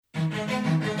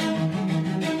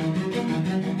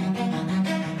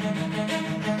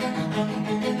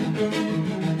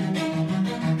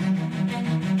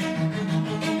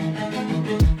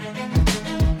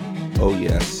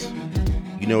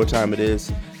know what time it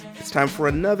is. It's time for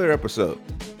another episode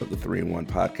of the 3-in-1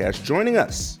 podcast. Joining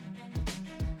us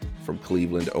from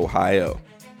Cleveland, Ohio,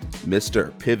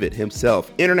 Mr. Pivot himself,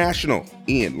 international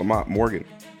Ian Lamont Morgan.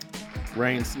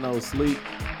 Rain, snow, sleet,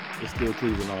 it's still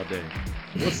Cleveland all day.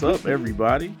 What's up,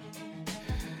 everybody?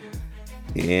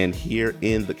 And here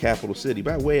in the capital city,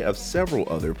 by way of several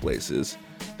other places,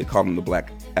 they call him the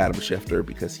Black Adam Schefter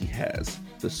because he has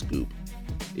the scoop.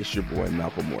 It's your boy,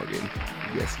 Malcolm Morgan.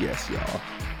 Yes, y'all.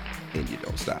 And you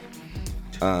don't stop.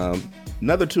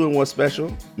 Another 2-in-1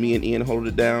 special. Me and Ian holding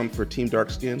it down for Team Dark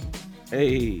Skin.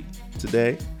 Hey.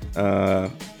 Today.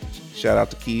 Shout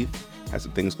out to Keith. Has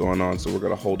some things going on, so we're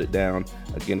going to hold it down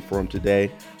again for him today.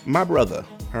 My brother,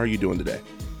 how are you doing today?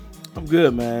 I'm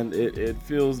good, man. It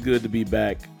feels good to be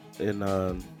back in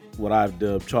what I've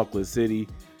dubbed Chocolate City.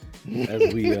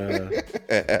 As we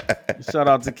shout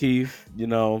out to Keith,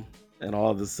 and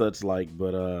all the such like,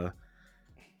 but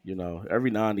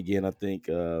every now and again I think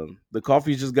the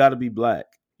coffee's just got to be black,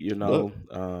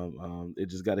 it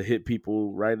just got to hit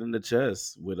people right in the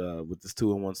chest with this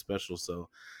 2-in-1 special. So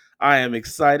I am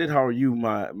excited. How are you,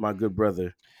 my good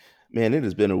brother? Man, it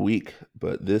has been a week,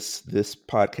 but this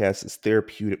podcast is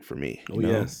therapeutic for me.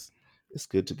 Yes, it's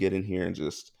good to get in here and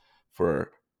just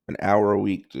for an hour a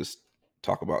week just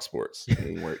talk about sports. I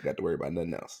ain't got to worry about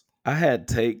nothing else. I had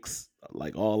takes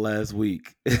like all last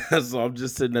week, so I'm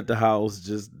just sitting at the house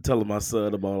just telling my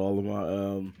son about all of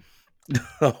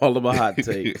my hot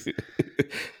takes.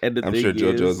 And I'm sure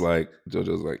JoJo's like,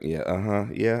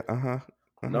 yeah,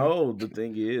 No, the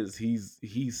thing is,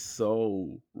 he's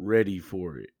so ready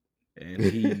for it, and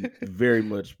he very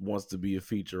much wants to be a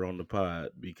feature on the pod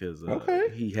because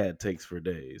he had takes for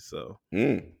days. So,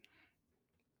 all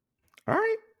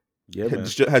right, yeah, man.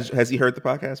 Has he heard the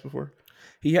podcast before?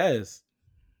 He has.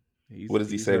 What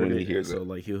does he say when he hears it? So,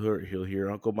 like, he'll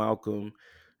hear Uncle Malcolm,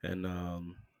 and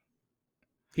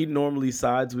he normally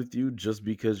sides with you just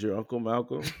because you're Uncle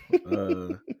Malcolm.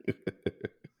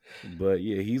 But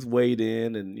yeah, he's weighed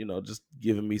in and just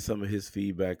giving me some of his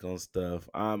feedback on stuff.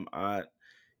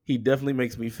 He definitely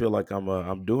makes me feel like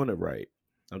I'm doing it right.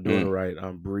 I'm doing it right.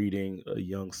 I'm breeding a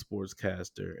young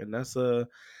sportscaster, and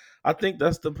I think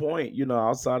that's the point.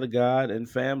 Outside of God and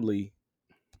family,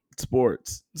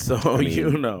 sports. So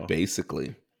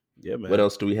basically, yeah, man. What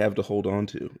else do we have to hold on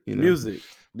to? Music.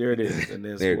 There it is, and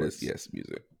then there sports. It is. Yes,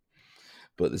 music.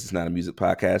 But this is not a music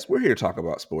podcast. We're here to talk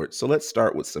about sports. So let's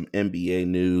start with some NBA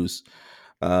news.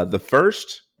 The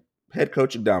first head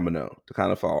coaching domino to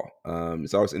kind of fall.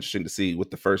 It's always interesting to see what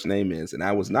the first name is. And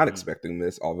I was not expecting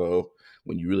this, although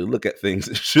when you really look at things,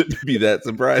 it shouldn't be that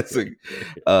surprising.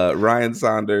 Ryan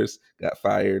Saunders got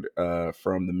fired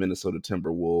from the Minnesota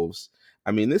Timberwolves.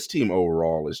 I mean, this team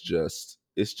overall it's just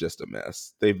a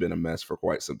mess. They've been a mess for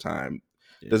quite some time.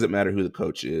 Yeah. Doesn't matter who the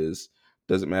coach is.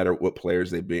 Doesn't matter what players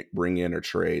they bring in or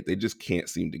trade. They just can't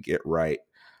seem to get right.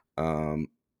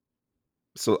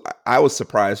 So I was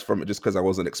surprised from it just because I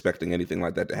wasn't expecting anything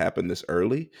like that to happen this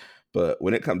early. But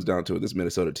when it comes down to it, this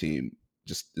Minnesota team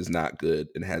just is not good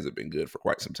and hasn't been good for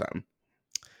quite some time.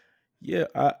 Yeah,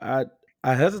 I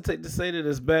hesitate to say that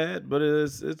it's bad, but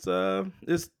it's not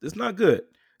good.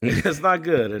 It's not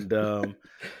good. And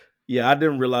yeah, I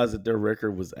didn't realize that their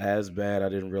record was as bad. I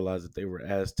didn't realize that they were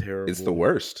as terrible. It's the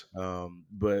worst.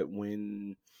 But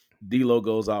when D'Lo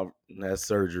goes out and has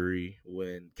surgery,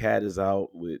 when Cat is out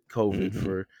with COVID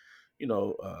for,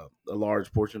 a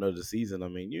large portion of the season, I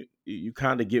mean, you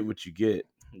kind of get what you get.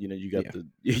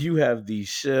 You have the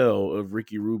shell of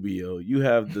Ricky Rubio. You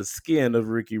have the skin of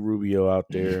Ricky Rubio out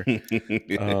there.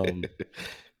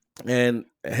 And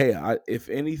hey, if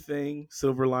anything,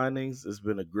 silver linings, it's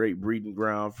been a great breeding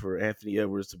ground for Anthony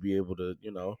Edwards to be able to,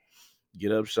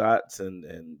 get up shots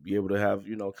and be able to have,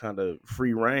 kind of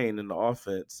free reign in the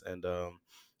offense. And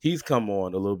he's come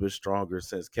on a little bit stronger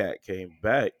since Cat came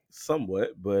back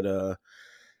somewhat. But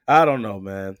I don't know,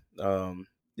 man.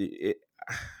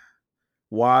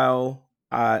 While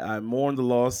I mourn the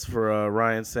loss for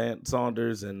Ryan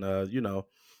Saunders and,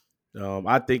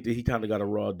 I think that he kind of got a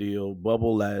raw deal.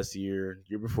 Bubble last year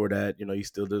before that, he's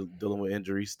still dealing with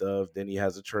injury stuff. Then he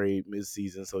has a trade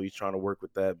mid-season, so he's trying to work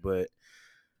with that. But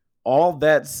all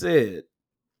that said,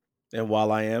 and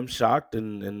while I am shocked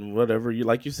and whatever,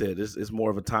 like you said, it's more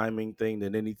of a timing thing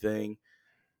than anything.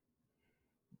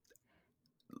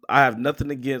 I have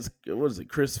nothing against,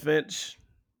 Chris Finch,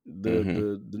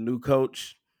 the new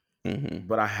coach.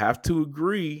 But I have to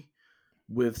agree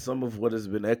with some of what has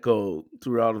been echoed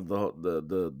throughout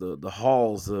the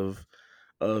halls of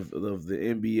the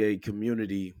NBA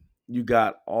community. You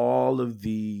got all of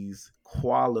these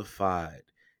qualified,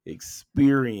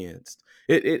 experienced.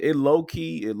 It low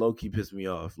key pissed me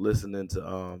off listening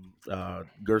to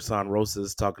Gerson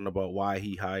Rosas talking about why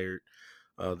he hired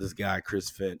this guy Chris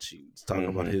Finch. He's talking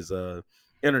about Hmm. his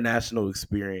international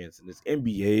experience and his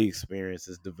NBA experience,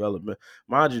 his development.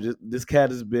 Mind you, this cat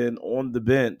has been on the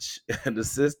bench and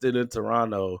assisted in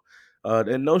Toronto.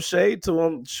 And no shade to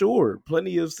him. Sure,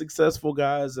 plenty of successful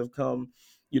guys have come,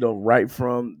 right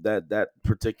from that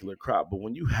particular crop. But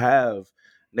when you have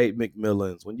Nate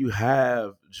McMillans, when you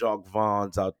have Jacques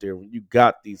Vaughns out there, when you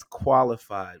got these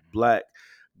qualified black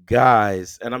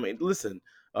guys, and I mean, listen,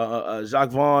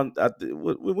 Jacques Vaughn,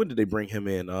 when did they bring him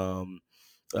in?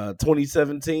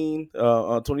 2017,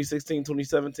 2016,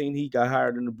 2017, he got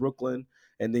hired into Brooklyn.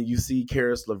 And then you see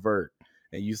Karis LeVert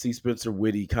and you see Spencer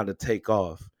Whitty kind of take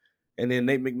off. And then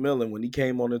Nate McMillan, when he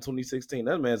came on in 2016,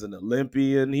 that man's an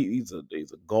Olympian. He's a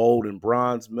gold and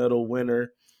bronze medal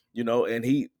winner, and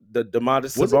the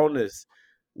Domantas Was it Sabonis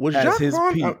was has Jacques his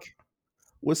Vaughn? peak.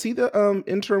 Was he the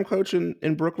interim coach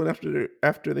in Brooklyn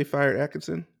after they fired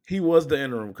Atkinson He was the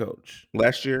interim coach.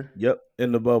 last year? Yep,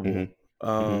 in the Hmm. bubble.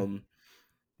 Hmm.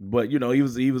 But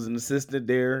he was an assistant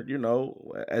there.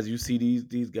 As you see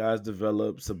these guys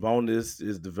develop, Sabonis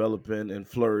is developing and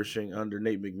flourishing under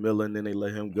Nate McMillan. Then they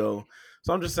let him go.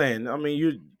 So I'm just saying. I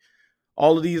mean,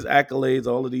 all of these accolades,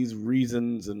 all of these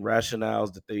reasons and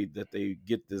rationales that they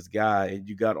get this guy, and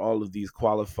you got all of these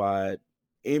qualified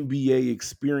NBA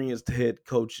experienced head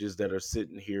coaches that are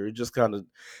sitting here. It just kind of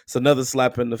it's another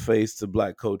slap in the face to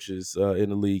black coaches in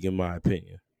the league, in my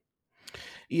opinion.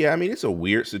 Yeah, I mean it's a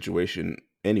weird situation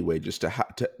anyway, just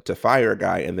to fire a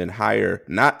guy and then hire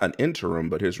not an interim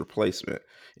but his replacement,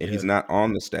 and he's Yeah, not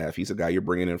on the staff. He's a guy you're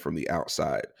bringing in from the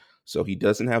outside, so he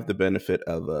doesn't have the benefit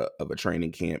of a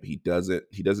training camp. He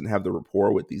doesn't have the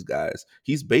rapport with these guys.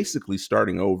 He's basically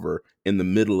starting over in the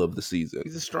middle of the season.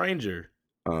 he's a stranger.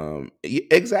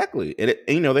 Exactly. And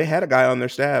they had a guy on their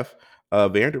staff,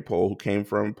 Vanderpool, who came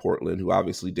from Portland, who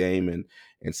obviously Dame and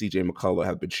CJ McCullough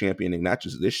have been championing not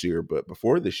just this year, but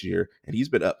before this year. And he's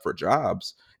been up for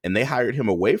jobs. And they hired him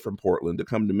away from Portland to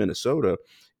come to Minnesota.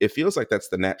 It feels like that's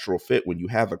the natural fit when you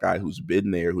have a guy who's been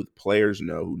there, who the players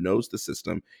know, who knows the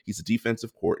system. He's a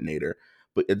defensive coordinator.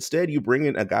 But instead, you bring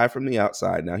in a guy from the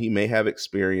outside. Now, he may have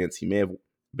experience, he may have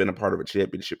been a part of a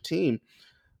championship team,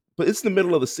 but it's the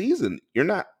middle of the season. You're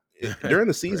not during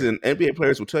the Right. season. NBA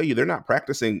players will tell you they're not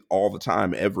practicing all the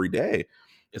time every day.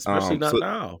 Especially not So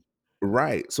now.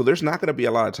 right, so there's not going to be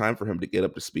a lot of time for him to get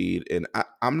up to speed, and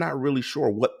I'm not really sure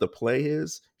what the play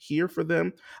is here for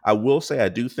them. I will say I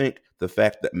do think the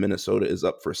fact that Minnesota is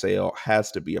up for sale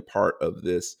has to be a part of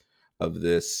this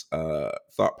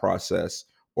thought process,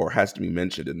 or has to be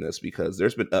mentioned in this, because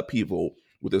there's been upheaval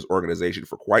with this organization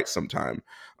for quite some time,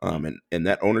 Mm, and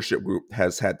that ownership group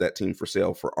has had that team for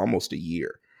sale for almost a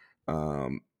year,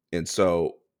 and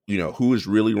so who is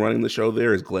really running the show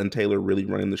there? Is Glenn Taylor really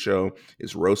running the show?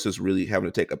 Is Rosas really having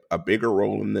to take a bigger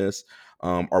role in this,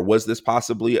 or was this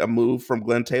possibly a move from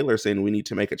Glenn Taylor saying we need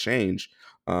to make a change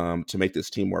to make this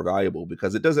team more valuable?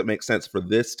 Because it doesn't make sense for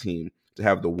this team to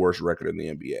have the worst record in the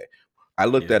NBA. I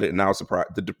looked yeah. at it and I was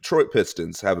surprised. The Detroit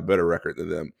Pistons have a better record than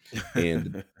them, and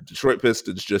the Detroit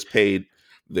Pistons just paid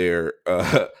their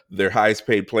highest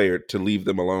paid player to leave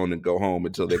them alone and go home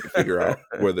until they could figure out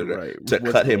whether to, Right. to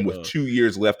What's cut him going with on? 2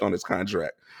 years left on his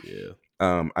contract. Yeah.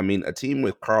 I mean, a team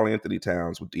with Carl Anthony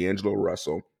Towns, with D'Angelo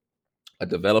Russell, a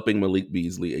developing Malik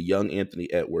Beasley, a young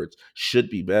Anthony Edwards should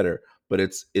be better. But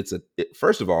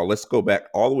first of all, let's go back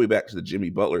all the way back to the Jimmy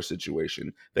Butler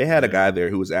situation. They had a Yeah. guy there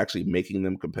who was actually making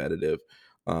them competitive,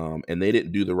 and they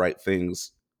didn't do the right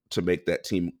things to make that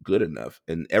team good enough.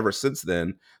 And ever since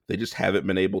then, they just haven't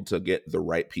been able to get the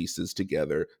right pieces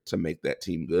together to make that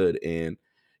team good. And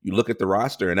you look at the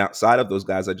roster, and outside of those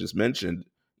guys I just mentioned,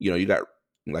 you got,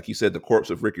 like you said, the corpse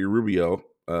of Ricky Rubio.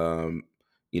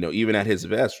 Even at his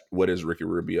best, what is Ricky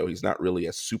Rubio? He's not really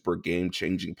a super game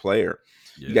changing player.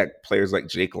 You Yeah. got players like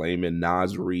Jake Layman,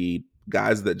 Nas Reed,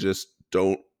 guys that just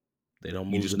don't, They don't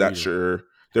you're move the just not needle. sure.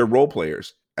 They're role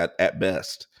players at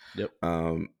best. Yep.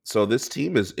 So this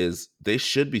team is they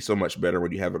should be so much better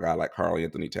when you have a guy like Karl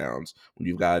Anthony Towns, when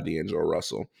you've got D'Angelo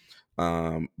Russell.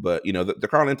 But the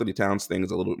Karl Anthony Towns thing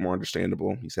is a little bit more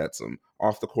understandable. He's had some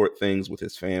off the court things with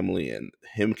his family and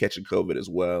him catching COVID as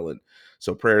well, and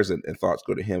so prayers and thoughts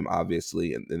go to him,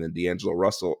 obviously. And then D'Angelo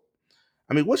Russell.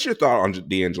 I mean, what's your thought on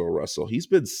D'Angelo Russell? He's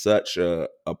been such a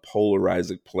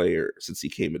polarizing player since he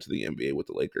came into the NBA with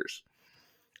the Lakers.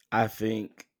 I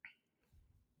think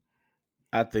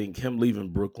I think him leaving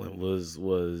Brooklyn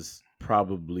was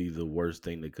probably the worst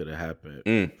thing that could have happened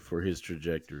Mm, for his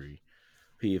trajectory.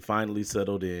 He had finally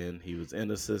settled in. He was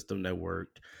in a system that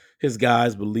worked. His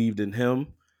guys believed in him.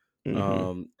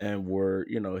 Mm-hmm. And were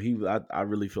I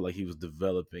really feel like he was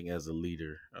developing as a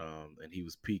leader, and he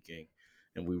was peaking,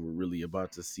 and we were really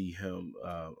about to see him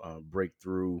break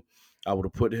through. I would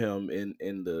have put him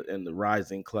in the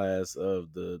rising class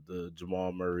of the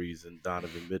Jamal Murrays and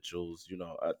Donovan Mitchells.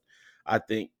 I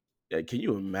think. Can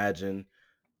you imagine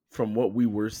from what we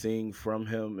were seeing from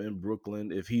him in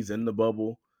Brooklyn if he's in the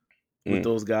bubble with Mm.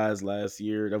 those guys last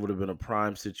year? That would have been a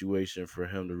prime situation for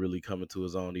him to really come into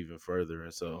his own even further.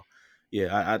 And so,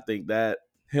 yeah, I think that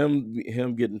him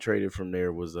getting traded from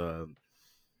there was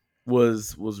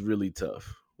really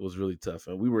tough. Was really tough,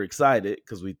 and we were excited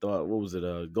because we thought, what was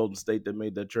it, Golden State that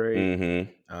made that trade?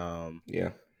 Mm-hmm. Um,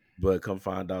 Yeah. but come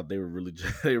find out, they were really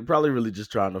they were probably really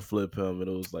just trying to flip him, and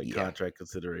it was like Yeah. contract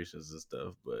considerations and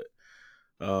stuff. But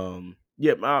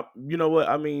yeah, you know what?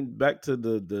 I mean, back to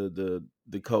the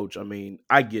coach. I mean,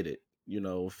 I get it.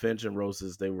 Finch and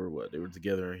Rosas, they were what? They were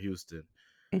together in Houston.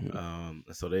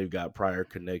 Mm-hmm. So they've got prior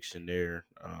connection there.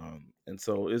 And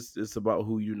so it's about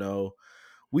who you know.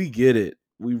 We get it.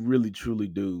 We really truly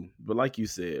do. But like you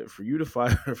said, for you to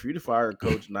fire for you to fire a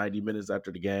coach 90 minutes after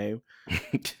the game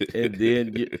and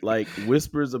then get like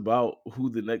whispers about who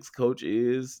the next coach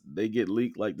is, they get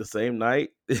leaked like the same night.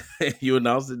 You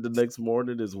announce it the next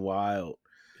morning is wild.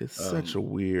 It's such Um, a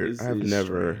weird. is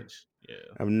strange. Yeah.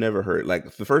 I've never heard,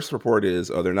 like, the first report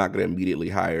is, oh, they're not going to immediately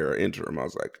hire an interim. I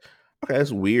was like, okay,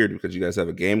 that's weird because you guys have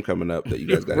a game coming up that you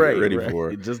guys got to get Right, ready right.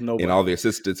 for, Just and all the nobody.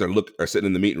 assistants are sitting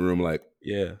in the meeting room like,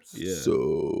 Yeah, yeah.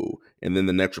 so. And then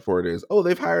the next report is, oh,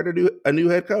 they've hired a new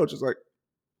head coach. It's like,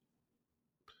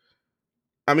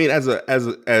 I mean,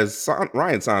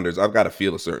 Ryan Saunders, I've got to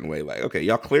feel a certain way. Like, okay,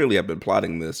 y'all clearly have been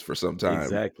plotting this for some time.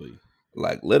 Exactly.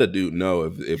 Like, let a dude know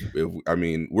if I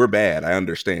mean, we're bad. I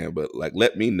understand, but like,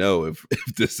 let me know if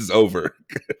if this is over.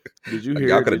 Did you Like, y'all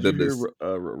hear? could have Did you done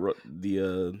hear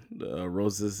this. the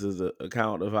Rosas'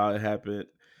 account of how it happened?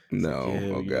 It's like, No,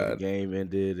 yeah, oh the god. game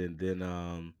ended, and then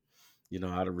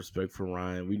out of respect for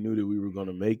Ryan, we knew that we were going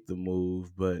to make the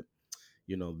move, but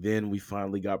then we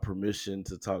finally got permission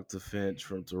to talk to Finch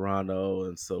from Toronto,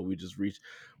 and so we just reached.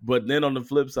 But then on the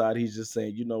flip side, he's just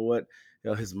saying, you know what?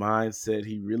 His mindset,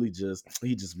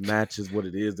 he just matches what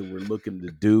it is that we're looking to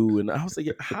do. And I was like,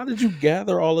 how did you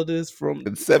gather all of this from? In It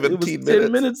was 17 10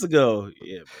 minutes. minutes ago.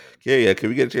 Yeah, man. Yeah, yeah. Can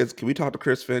we get a chance? Can we talk to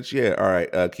Chris Finch? Yeah. All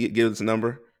right. Can you give us a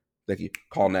number? Thank you.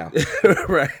 Call now.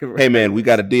 Right, Hey right. man, we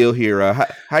got a deal here.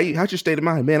 How's your state of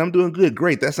mind? Man, I'm doing good.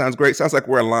 Great. That sounds great. Sounds like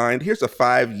we're aligned. Here's a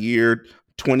 5-year,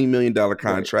 $20 million Right.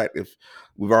 contract. If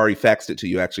we've already faxed it to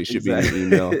you, actually, it should be in your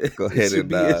email. Exactly. Go It ahead should and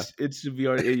be it should be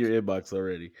already in your inbox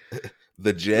already.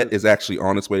 the jet The is actually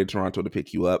on its way to Toronto to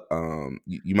pick you up.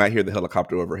 You might hear the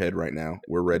helicopter overhead right now.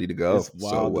 We're ready to go. It's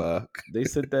wild So that they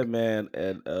sent that man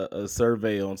at a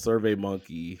survey on Survey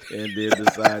Monkey and then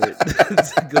decided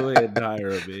to go ahead and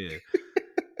hire him in.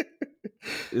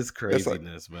 It's that's like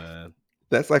craziness, man.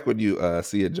 that's like when you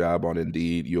see a job on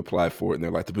Indeed, you apply for it, and they're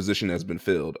like, the position has been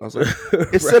filled. I was like,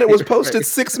 it said it was Right, posted right.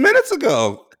 6 minutes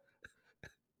ago.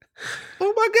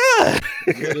 Oh my god!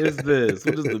 What is this?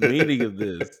 What is the meaning of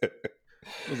this?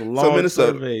 Those are So long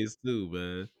Minnesota, surveys too,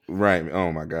 man. right?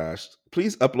 Oh my gosh!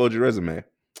 Please upload your resume.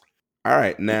 All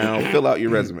right, now fill out your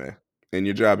resume and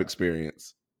your job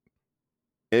experience,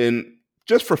 and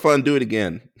just for fun, do it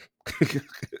again.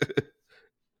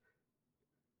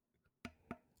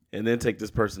 And then take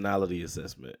this personality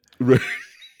assessment. Right.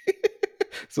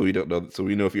 So we don't know. So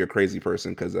we know if you're a crazy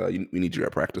person because we need you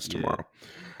at practice Yeah. tomorrow.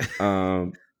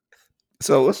 Um,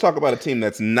 so let's talk about a team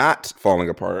that's not falling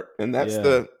apart, and that's Yeah.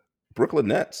 the Brooklyn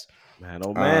Nets. Man,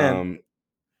 oh man.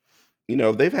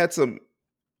 Um, they've had some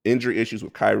injury issues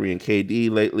with Kyrie and KD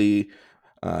lately.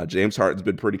 James Harden's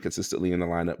been pretty consistently in the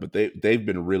lineup, but they've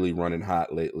been really running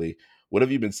hot lately. What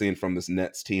have you been seeing from this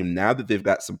Nets team now that they've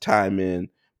got some time in,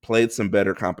 played some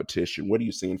better competition? What are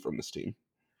you seeing from this team?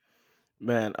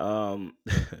 Man,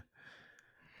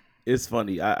 it's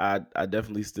funny. I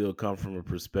definitely still come from a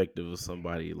perspective of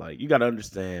somebody like you got to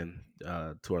understand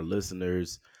to our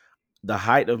listeners. The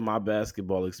height of my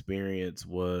basketball experience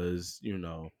was,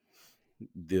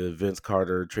 the Vince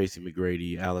Carter, Tracy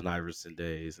McGrady, Allen Iverson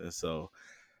days, and so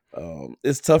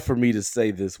it's tough for me to say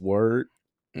this word,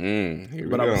 Here we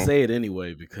but I'm gonna go. say it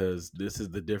anyway because this is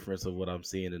the difference of what I'm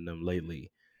seeing in them lately.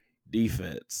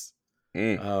 Defense.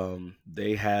 Mm.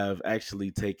 They have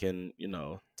actually taken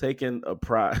a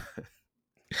pride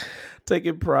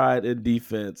taking pride in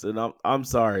defense, and I'm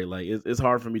sorry, like it's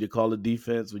hard for me to call it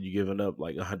defense when you're giving up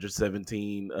like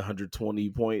 117, 120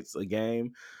 points a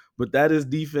game, but that is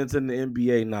defense in the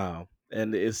NBA now,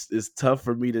 and it's tough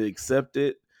for me to accept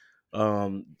it.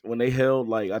 When they held,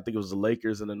 like, I think it was the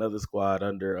Lakers and another squad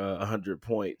under 100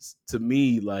 points, to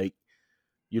me, like,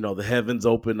 the heavens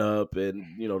open up and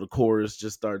the chorus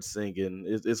just starts singing.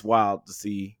 It's wild to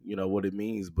see what it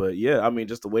means. But yeah, I mean,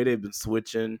 just the way they've been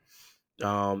switching,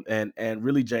 and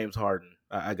really James Harden,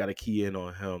 I got to key in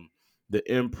on him. The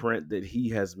imprint that he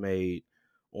has made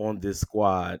on this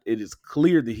squad, it is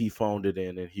clear that he phoned it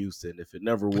in Houston if it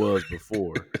never was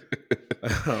before.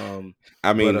 um,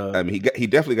 I but mean, he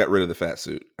definitely got rid of the fat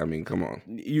suit. I mean, come on.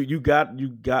 you got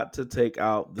to take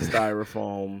out the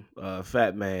styrofoam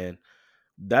fat man.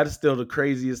 That is still the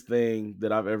craziest thing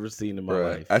that I've ever seen in my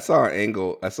Bruh, life. I saw an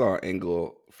angle. I saw an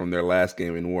angle from their last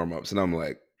game in warmups, and I'm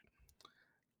like,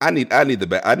 I need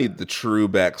the true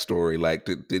backstory. Like,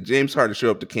 did James Harden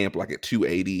show up to camp like at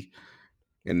 280,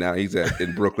 and now he's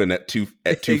in Brooklyn at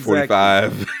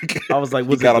 245? Exactly. I was like, He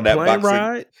was it got the on that plane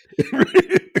boxing.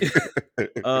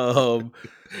 ride? um,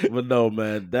 but no,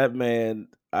 man, that man,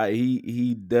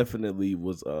 he definitely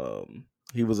was.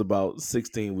 He was about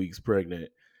 16 weeks pregnant,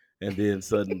 and then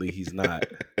suddenly he's not.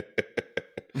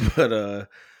 But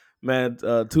man,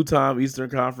 two-time Eastern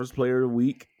Conference Player of the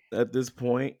Week at this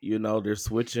point. They're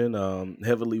switching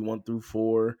heavily 1 through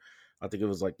 4. I think it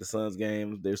was like the Suns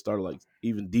game. They started like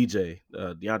even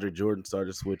DeAndre Jordan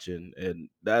started switching, and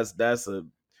that's a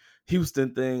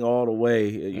Houston thing all the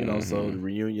way. So the Mhm.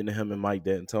 reunion of him and Mike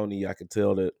D'Antoni, I could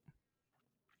tell that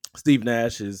Steve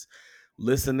Nash is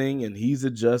listening and he's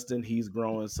adjusting, he's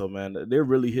growing. So man, they're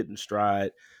really hitting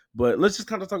stride. But let's just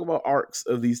kind of talk about arcs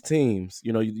of these teams.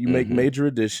 You make Mhm. major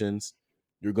additions,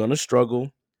 you're gonna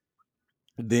struggle.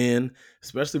 Then,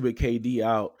 especially with KD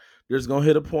out, there's gonna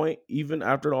hit a point, even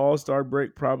after the All-Star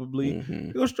break, probably, Mhm.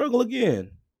 they're gonna struggle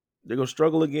again. They're gonna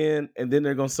struggle again, and then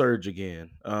they're gonna surge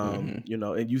again.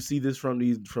 Mhm. And you see this from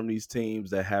these teams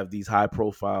that have these high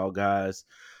profile guys,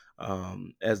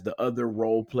 as the other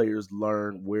role players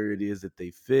learn where it is that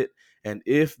they fit. And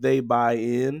if they buy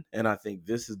in, and I think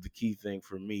this is the key thing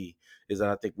for me, is that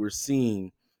I think we're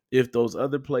seeing if those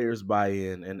other players buy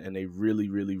in and they really,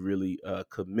 really, really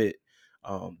commit,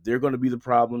 they're going to be the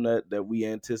problem that we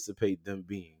anticipate them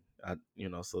being.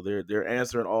 So they're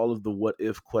answering all of the what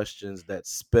if questions that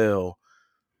spell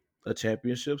a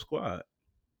championship squad.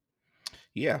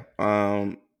 Yeah.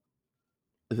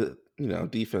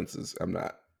 Defenses.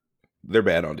 They're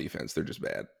bad on defense. They're just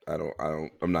bad.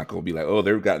 I'm not going to be like, oh,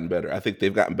 they've gotten better. I think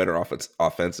they've gotten better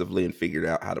offensively and figured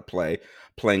out how to play.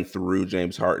 Playing through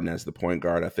James Harden as the point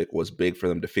guard, I think, was big for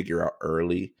them to figure out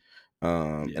early.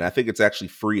 And Yeah. I think it's actually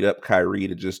freed up Kyrie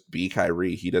to just be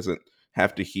Kyrie. He doesn't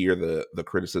have to hear the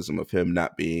criticism of him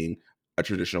not being a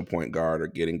traditional point guard or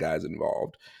getting guys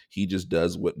involved. He just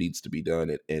does what needs to be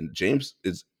done. And James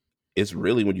is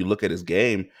really, when you look at his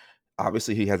game,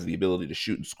 obviously he has the ability to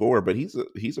shoot and score, but he's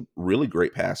a really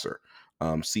great passer.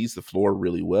 Sees the floor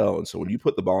really well, and so when you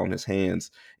put the ball in his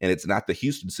hands, and it's not the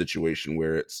Houston situation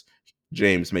where it's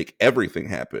James make everything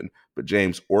happen, but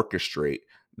James orchestrate,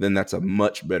 then that's a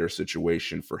much better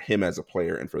situation for him as a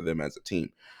player and for them as a team.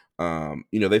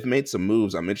 They've made some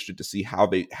moves. I'm interested to see how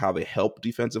they help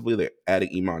defensively. They're adding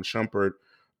Iman Shumpert.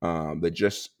 They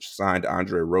just signed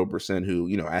Andre Roberson, who,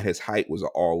 at his height was an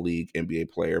all-league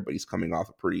NBA player, but he's coming off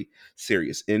a pretty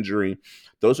serious injury.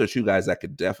 Those are two guys that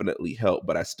could definitely help,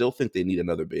 but I still think they need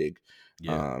another big.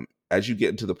 Yeah. As you get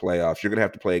into the playoffs, you're gonna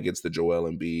have to play against the Joel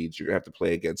Embiids. You're gonna have to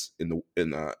play against in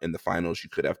the finals. You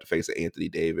could have to face an Anthony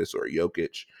Davis or a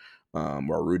Jokic,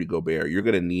 or Rudy Gobert. You're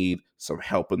gonna need some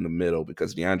help in the middle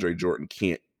because DeAndre Jordan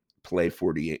can't play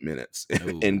 48 minutes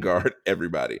and No. guard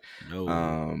everybody.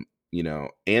 No.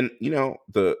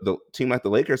 The team like the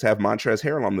Lakers have Montrezl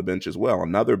Harrell on the bench as well,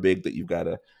 another big that you've got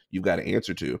to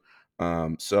answer to.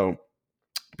 So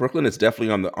Brooklyn is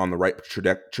definitely on the right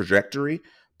trajectory,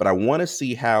 but I want to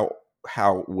see how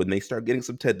when they start getting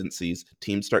some tendencies,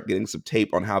 teams start getting some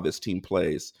tape on how this team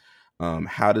plays.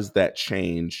 How does that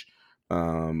change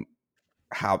um,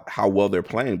 how well they're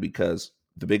playing? Because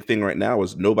the big thing right now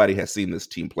is nobody has seen this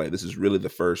team play. This is really the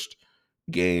first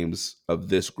games of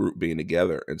this group being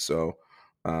together, and so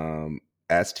um,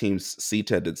 as teams see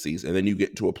tendencies, and then you get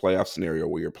into a playoff scenario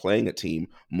where you're playing a team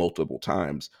multiple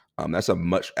times. That's a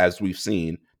much, as we've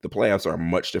seen, the playoffs are a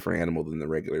much different animal than the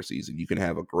regular season. You can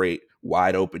have a great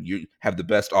wide open, you have the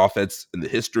best offense in the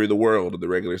history of the world of the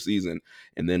regular season,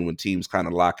 and then when teams kind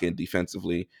of lock in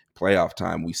defensively, playoff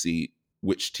time, we see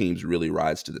which teams really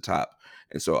rise to the top.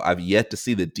 And so I've yet to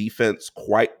see the defense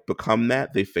quite become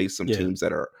that. They face some Yeah. teams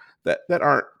that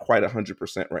aren't quite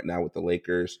 100% right now with the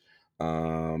Lakers.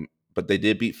 But they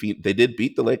did beat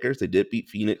the Lakers. They did beat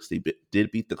Phoenix.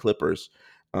 Did beat the Clippers.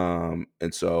 And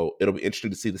so it'll be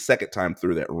interesting to see the second time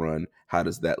through that run. How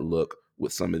does that look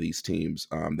with some of these teams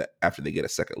that after they get a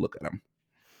second look at them?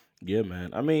 Yeah,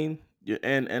 man. I mean, Yeah,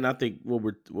 and I think what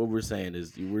we're saying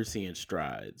is we're seeing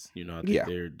strides. I think Yeah,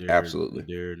 their their absolutely.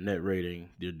 their net rating,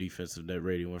 their defensive net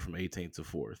rating went from 18th to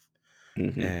fourth.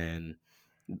 Hmm. And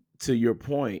to your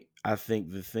point, I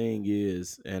think the thing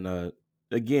is, and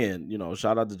again,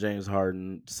 shout out to James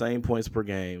Harden, same points per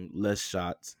game, less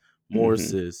shots, more Hmm.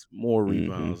 assists, more Hmm.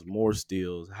 rebounds, more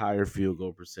steals, higher field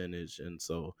goal percentage, and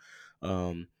so,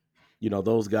 um,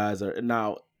 those guys are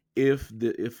now. If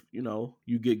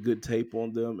you get good tape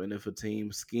on them, and if a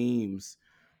team schemes,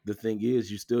 the thing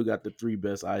is you still got the three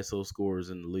best ISO scorers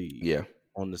in the league Yeah.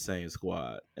 on the same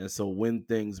squad, and so when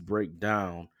things break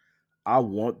down, I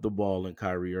want the ball in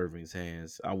Kyrie Irving's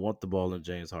hands. I want the ball in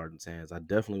James Harden's hands. I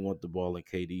definitely want the ball in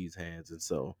KD's hands. And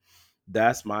so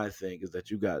that's my thing, is that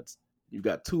you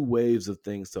got two waves of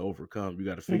things to overcome. You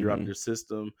got to figure out Hmm. their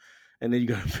system, and then you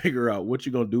got to figure out what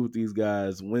you're gonna do with these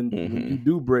guys when you Hmm.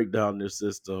 do break down their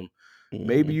system.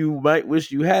 Maybe Hmm. you might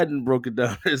wish you hadn't broken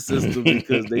down their system,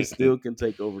 because they still can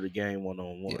take over the game one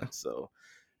on Yeah. one. So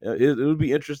it would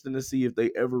be interesting to see if they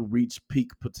ever reach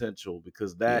peak potential,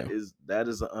 because that Yeah.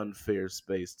 is an unfair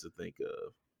space to think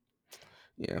of.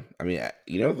 Yeah, I mean,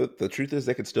 the truth is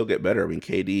they could still get better. I mean,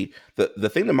 KD, the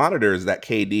thing to monitor is that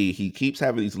KD, he keeps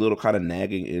having these little kind of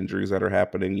nagging injuries that are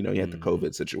happening. He had the Hmm.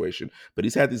 COVID situation, but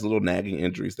he's had these little nagging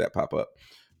injuries that pop up.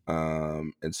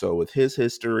 And so with his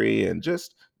history and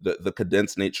just the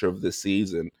condensed nature of this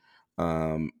season,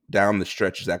 down the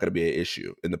stretch, is that going to be an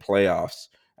issue in the playoffs?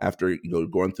 After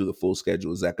going through the full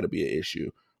schedule, is that going to be an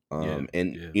issue? Yeah,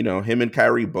 And yeah. him and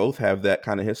Kyrie both have that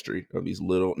kind of history of these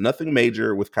little, nothing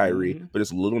major with Kyrie, Hmm. but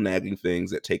it's little nagging things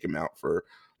that take him out for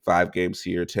 5 games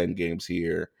here, 10 games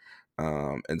here,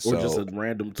 and Or just so a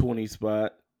random 20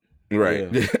 spot.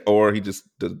 right, Yeah. or he just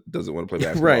doesn't want to play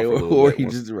basketball Right. for a little Or bit. he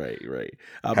Wants just right.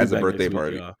 I'll be has a back next birthday week,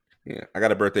 party. y'all. Yeah, I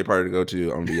got a birthday party to go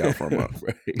to. I'm gonna be out for a month.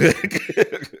 Right.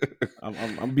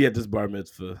 I'm be at this bar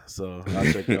mitzvah, so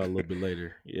I'll check y'all a little bit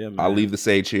later. Yeah, I'll man. leave the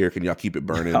sage here. Can y'all keep it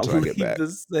burning I'll until I get leave back? the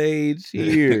stage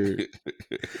here.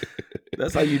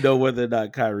 That's how you know whether or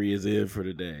not Kyrie is in for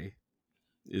the day.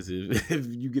 Is if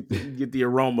you get the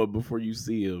aroma before you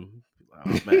see him.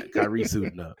 Oh man, Kyrie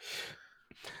suiting up.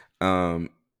 um.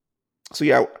 So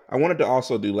yeah, I wanted to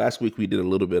also do. Last week we did a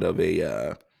little bit of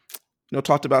a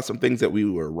talked about some things that we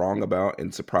were wrong about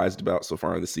and surprised about so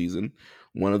far in the season.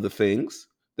 One of the things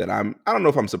that I don't know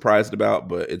if I'm surprised about,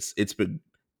 but it's been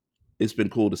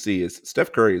cool to see is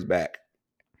Steph Curry is back.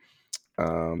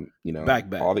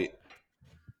 Back. All the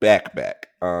back.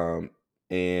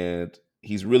 And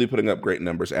he's really putting up great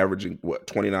numbers, averaging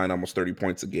 29, almost 30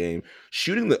 points a game.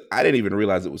 Shooting I didn't even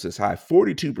realize it was this high,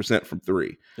 42% from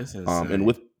three. It's And insane.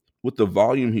 with the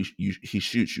volume he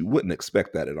shoots, you wouldn't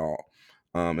expect that at all.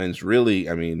 And it's really,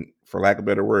 I mean, for lack of a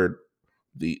better word,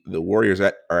 the Warriors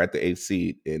are at the eighth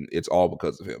seed, and it's all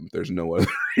because of him. There's no other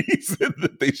reason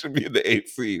that they should be in the eighth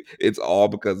seed. It's all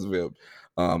because of him.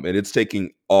 And it's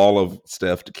taking all of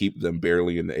Steph to keep them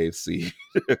barely in the eighth seed.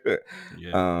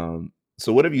 Yeah.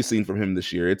 So what have you seen from him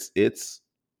this year?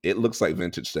 It looks like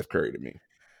vintage Steph Curry to me.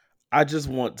 I just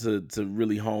want to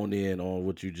really hone in on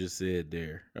what you just said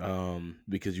there.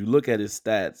 Because you look at his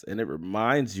stats and it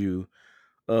reminds you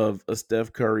of a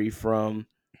Steph Curry from,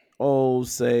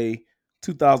 say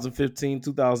 2015,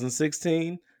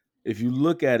 2016. If you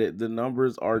look at it, the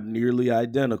numbers are nearly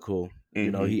identical.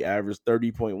 Hmm. He averaged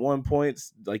 30.1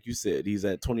 points. Like you said, he's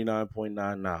at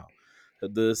 29.9 now.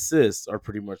 The assists are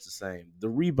pretty much the same. The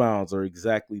rebounds are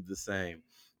exactly the same.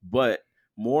 But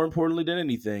more importantly than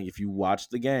anything, if you watch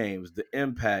the games, the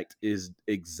impact is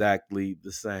exactly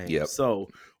the same. Yep. So,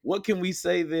 what can we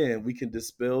say then? We can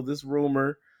dispel this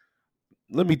rumor.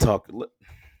 Let me talk. Let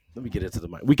me get into the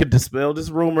mic. We can dispel this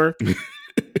rumor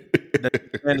that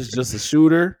this man is just a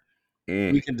shooter.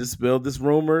 Mm. We can dispel this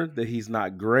rumor that he's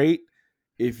not great.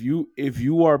 If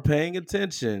you are paying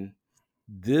attention,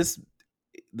 this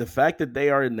the fact that they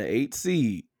are in the 8th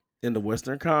seed in the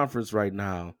Western Conference right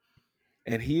now,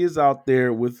 and he is out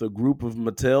there with a group of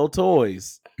Mattel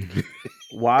toys.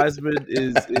 Wiseman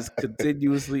is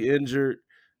continuously injured.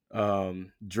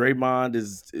 Draymond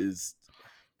is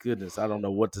goodness. I don't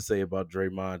know what to say about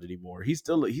Draymond anymore. He's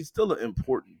still an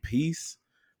important piece.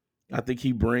 I think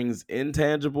he brings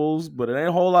intangibles, but it ain't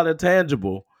a whole lot of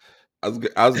tangible. I was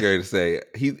going to say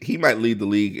he might lead the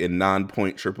league in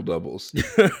non-point triple doubles.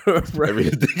 Right.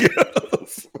 Everything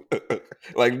else,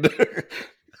 like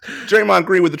Draymond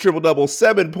Green with the triple double,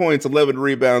 7 points, 11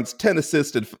 rebounds, 10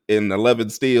 assists, and 11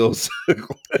 steals.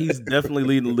 He's definitely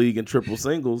leading the league in triple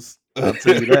singles. I'll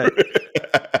tell you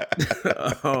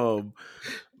that. um,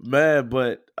 Man,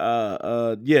 but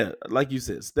yeah, like you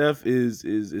said, Steph is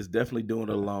definitely doing it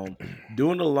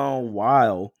alone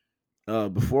while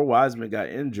before Wiseman got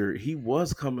injured, he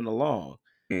was coming along.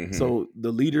 Mm-hmm. So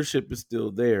the leadership is still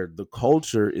there. The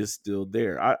culture is still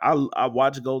there. I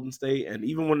watch Golden State, and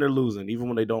even when they're losing, even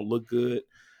when they don't look good,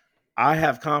 I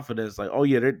have confidence. Like, oh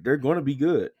yeah, they're going to be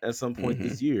good at some point Mm-hmm.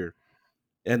 this year.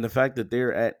 And the fact that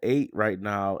they're at 8 right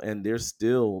now and they're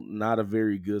still not a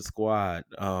very good squad.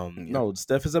 Yeah. No,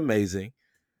 Steph is amazing.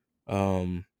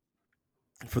 Um,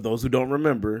 for those who don't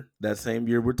remember, that same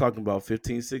year we're talking about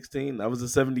 15-16, that was a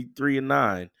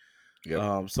 73-9.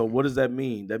 Yep. So what does that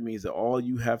mean? That means that all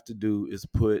you have to do is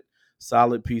put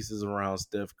solid pieces around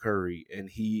Steph Curry, and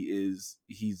he's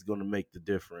going to make the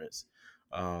difference.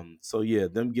 So yeah,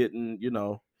 them getting,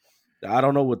 I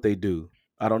don't know what they do.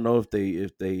 I don't know if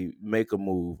they make a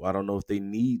move. I don't know if they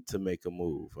need to make a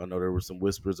move. I know there were some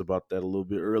whispers about that a little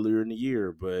bit earlier in the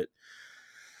year, but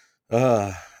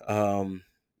uh um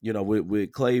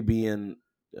with Clay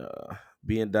uh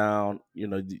being down,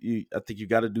 I think you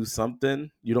got to do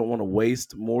something. You don't want to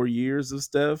waste more years of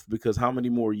Steph, because how many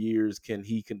more years can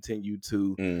he continue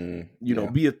to Yeah.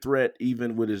 be a threat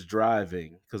even with his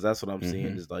driving? Because that's what I'm seeing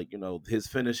Mm-hmm. is like, his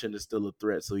finishing is still a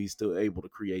threat, so he's still able to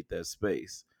create that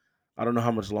space. I don't know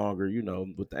how much longer,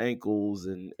 with the ankles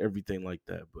and everything like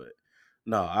that, but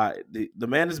no, the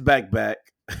man is back,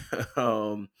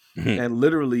 um, and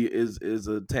literally is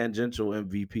a tangential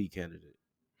MVP candidate.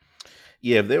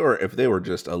 Yeah, if they were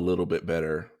just a little bit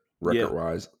better record Yeah,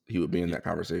 wise, he would be in yeah, that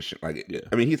conversation. Like, yeah.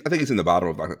 I mean, I think he's in the bottom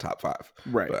of like the top five,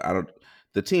 Right. but I don't.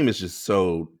 The team is just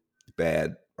so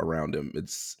bad around him.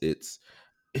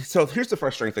 So here's the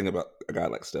frustrating thing about a guy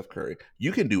like Steph Curry.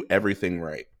 You can do everything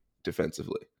right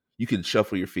defensively. You can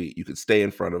shuffle your feet. You can stay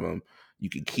in front of him. You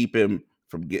can keep him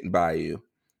from getting by you,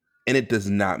 and it does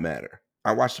not matter.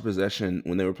 I watched the possession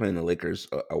when they were playing the Lakers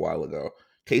a while ago.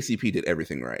 KCP did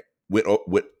everything right. With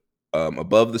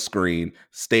above the screen,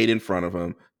 stayed in front of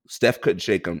him. Steph couldn't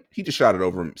shake him. He just shot it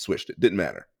over him, switched it. Didn't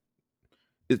matter.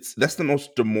 That's the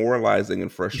most demoralizing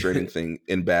and frustrating thing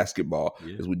in basketball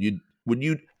Yeah, is when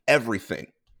you everything.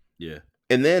 yeah,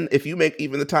 And then if you make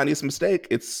even the tiniest mistake,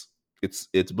 it's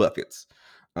buckets.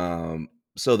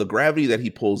 So the gravity that he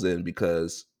pulls in,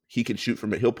 because he can shoot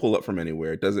from it, he'll pull up from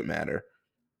anywhere. It doesn't matter.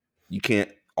 You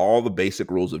can't. All the basic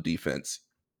rules of defense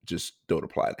just don't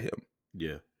apply to him.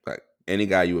 yeah. Like any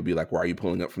guy, you would be like, "Why are you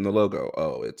pulling up from the logo?"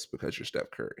 Oh, it's because you're Steph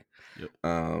Curry. Yep.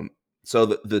 Um, so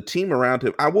the team around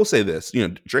him, I will say this: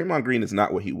 Draymond Green is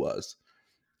not what he was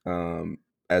um,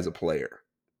 as a player.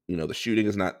 The shooting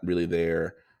is not really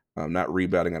there. Not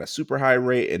rebounding at a super high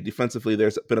rate, and defensively,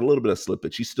 there's been a little bit of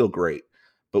slippage. He's still great,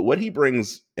 but what he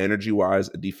brings energy wise,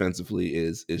 defensively,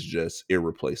 is just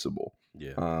irreplaceable.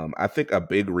 Yeah. I think a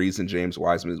big reason James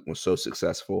Wiseman was so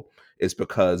successful is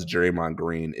because Draymond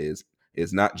Green is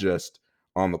not just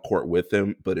on the court with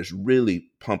him, but is really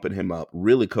pumping him up,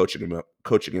 really coaching him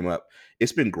up.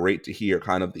 It's been great to hear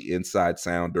kind of the inside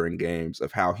sound during games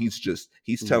of how he's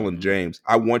telling Mhm. James,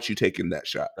 I want you taking that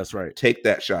shot. That's right. Take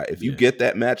that shot. If you Yeah, get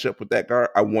that matchup with that guard,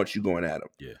 I want you going at him.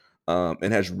 yeah,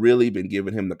 And has really been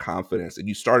giving him the confidence. And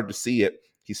you started to see it.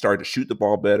 He started to shoot the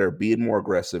ball better, being more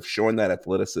aggressive, showing that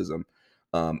athleticism.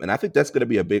 And I think that's going to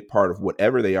be a big part of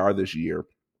whatever they are this year.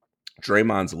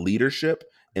 Draymond's leadership,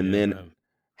 and yeah, then man.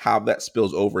 how that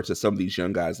spills over to some of these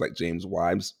young guys like James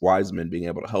Wiseman being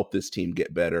able to help this team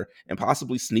get better and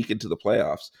possibly sneak into the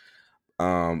playoffs.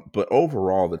 But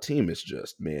overall, the team is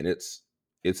just, man, it's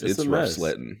it's It's a it's rough mess.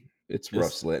 sledding. It's rough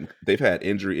It's sledding. They've had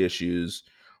injury issues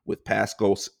with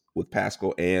Pascal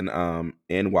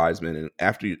and Wiseman, and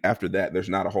after that, there's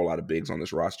not a whole lot of bigs on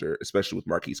this roster, especially with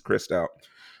Marquise Christ out.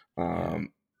 yeah, Um,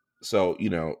 so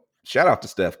shout out to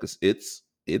Steph, because it's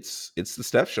the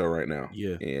Steph show right now,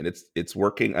 yeah, and it's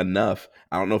working enough.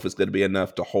 I don't know if it's going to be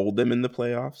enough to hold them in the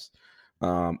playoffs,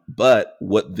 but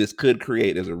what this could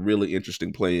create is a really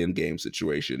interesting play-in game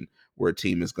situation where a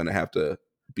team is going to have to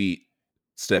beat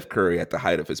Steph Curry at the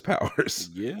height of his powers.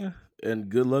 yeah. And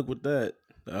good luck with that.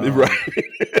 Right.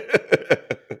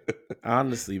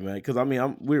 Honestly, man, because I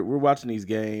mean, we're watching these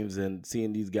games and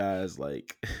seeing these guys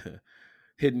like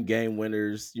hitting game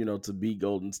winners, to beat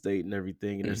Golden State and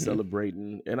everything, and they're Hmm.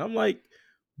 celebrating, and I'm like,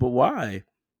 but why?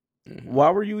 Hmm.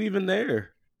 Why were you even there?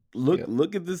 Look, Yep.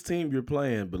 look at this team you're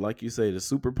playing. But like you say, the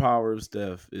superpower of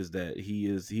Steph is that he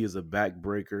is a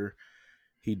backbreaker.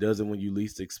 He does it when you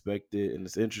least expect it, and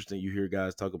it's interesting. You hear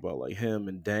guys talk about like him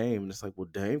and Dame, and it's like, well,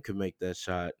 Dame could make that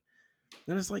shot,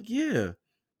 and it's like, yeah,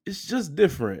 it's just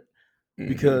different Hmm.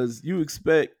 because you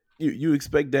expect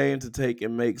Dame to take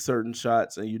and make certain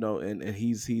shots, and and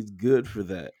he's good for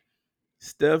that.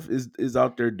 Steph is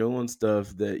out there doing stuff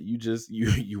that you just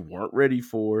you weren't ready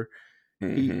for.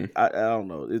 I don't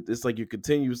know. It's like you're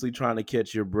continuously trying to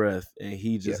catch your breath, and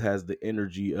he Yeah. just has the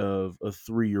energy of a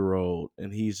 3-year-old,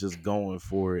 and he's just going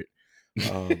for it.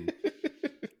 Um,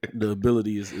 the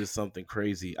ability is something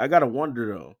crazy. I gotta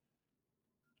wonder though.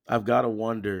 I've gotta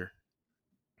wonder,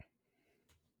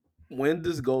 when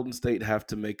does Golden State have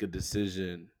to make a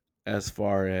decision as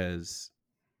far as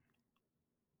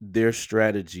their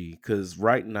strategy? Because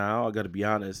right now, I got to be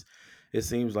honest, it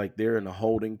seems like they're in a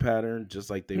holding pattern, just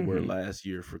like they were Mhm. last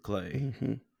year for Clay.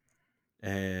 Mhm.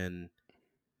 And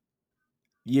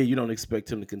yeah, you don't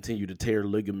expect him to continue to tear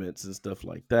ligaments and stuff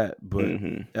like that. But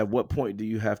Mhm. at what point do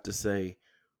you have to say,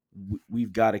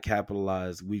 we've got to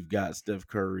capitalize? We've got Steph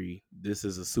Curry. This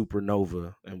is a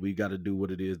supernova, and we got to do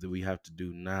what it is that we have to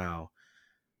do now.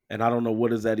 And I don't know,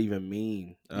 what does that even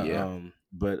mean. Yeah.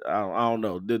 But I don't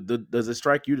know. Does it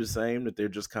strike you the same, that they're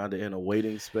just kind of in a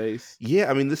waiting space?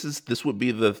 Yeah, I mean, this would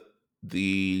be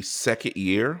the second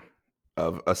year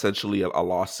of essentially a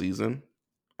lost season.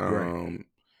 Right. Um,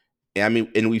 and I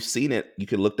mean, and we've seen it. You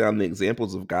can look down the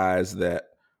examples of guys that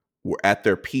were at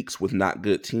their peaks with not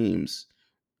good teams.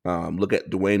 Look at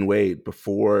Dwayne Wade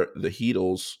before the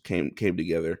Heatles came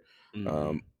together, Hmm.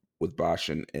 um, with Bosh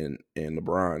and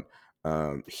LeBron.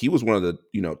 He was one of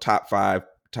the top 5,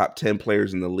 top 10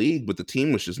 players in the league, but the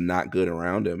team was just not good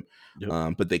around him.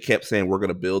 Yep. But they kept saying, we're going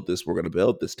to build this, we're going to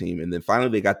build this team, and then finally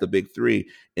they got the big three,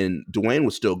 and Dwayne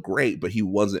was still great, but he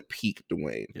wasn't peak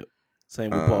Dwayne. Yep. Same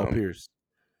with Paul Um, Pierce.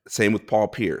 Same with Paul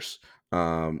Pierce. They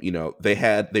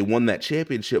won that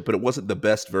championship, but it wasn't the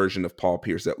best version of Paul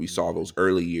Pierce that we saw Hmm. those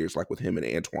early years, like with him and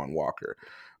Antoine Walker.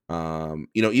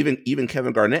 Even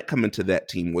Kevin Garnett coming to that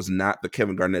team was not the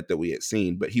Kevin Garnett that we had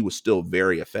seen, but he was still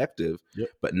very effective, Yep.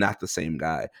 but not the same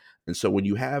guy. And so when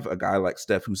you have a guy like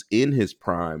Steph who's in his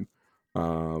prime,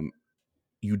 um,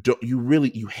 you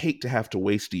hate to have to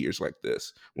waste years like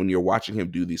this when you're watching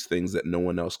him do these things that no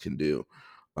one else can do.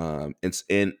 And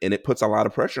it puts a lot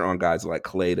of pressure on guys like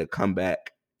Clay to come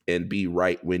back and be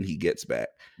right when he gets back.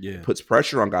 It Yeah. puts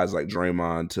pressure on guys like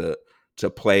Draymond to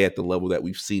play at the level that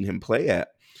we've seen him play at.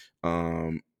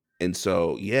 And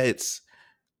so yeah, it's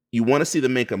you want to see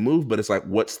them make a move, but it's like,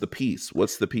 what's the piece?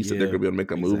 What's the piece that they're Yeah. gonna be able to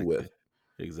make a move Exactly. with? I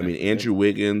mean, Exactly. And Andrew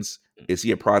Wiggins, is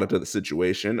he a product of the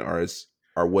situation,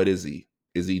 or what is he?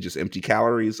 Is he just empty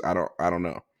calories? I don't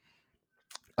know.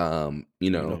 Um, you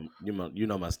know, you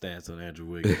know my stance on Andrew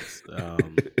Wiggins.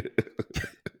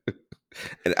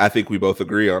 and I think we both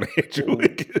agree on Andrew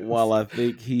While Wiggins. I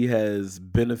think he has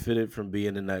benefited from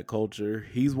being in that culture,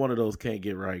 he's one of those can't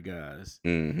get right guys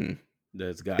Hmm.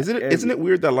 that's got Isn't it every.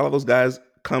 weird that a lot of those guys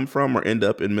come from or end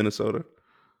up in Minnesota?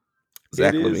 It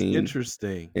Zach is Levine,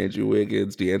 interesting, Andrew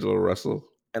Wiggins, D'Angelo Russell.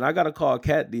 and I gotta call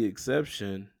Cat the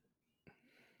exception.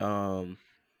 Um,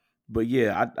 but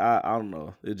yeah, I don't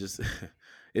know. It just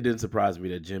it didn't surprise me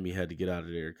that Jimmy had to get out of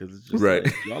there, because it's just Right.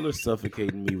 like, y'all are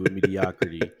suffocating me with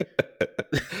mediocrity,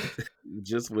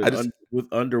 just I just with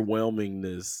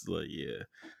underwhelmingness. Like, yeah,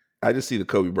 I just see the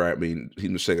Kobe Bryant meme. He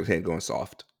was shaking his hand, going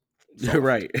soft, soft.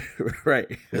 right, right,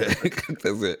 That's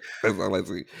it. That's all I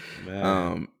see. man.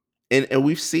 Um, and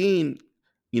we've seen,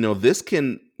 this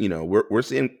can, we're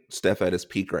seeing Steph at his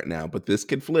peak right now, but this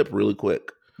can flip really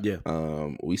quick. Yeah.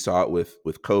 We saw it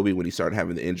with Kobe when he started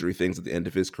having the injury things at the end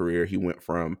of his career. He went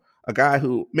from a guy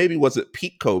who maybe wasn't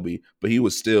peak Kobe, but he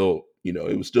was still,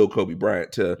 it was still Kobe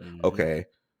Bryant, to Hmm. okay,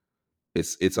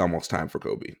 it's almost time for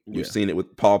Kobe. We've Yeah. seen it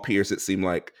with Paul Pierce. It seemed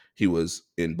like he was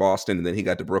in Boston and then he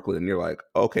got to Brooklyn, and you're like,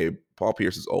 okay, Paul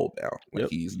Pierce is old now. Like, Yep.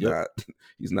 he's Yep. not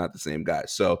he's not the same guy.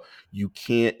 So you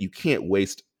can't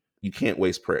waste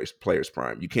players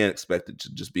prime. You can't expect it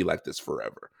to just be like this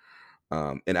forever.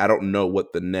 And I don't know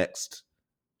what the next,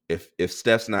 if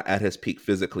Steph's not at his peak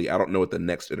physically, I don't know what the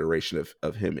next iteration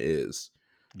of him is.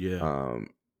 Yeah. Um,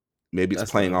 Maybe it's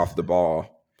That's the playing other off the thing.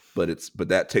 ball, but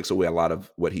that takes away a lot of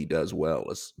what he does well,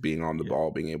 is being on the Yeah.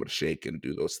 ball, being able to shake and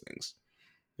do those things.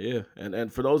 Yeah.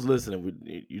 And for those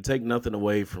listening, you take nothing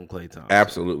away from Klay Thompson.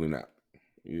 Absolutely not.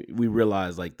 We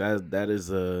realize, like, that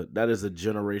is a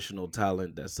generational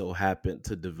talent that so happened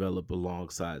to develop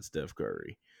alongside Steph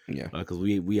Curry, Yeah. because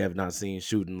we have not seen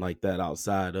shooting like that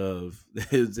outside of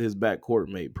his backcourt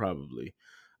mate, probably.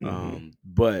 Hmm.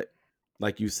 But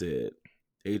like you said,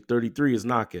 age 33 is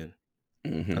knocking. I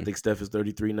Hmm. think Steph is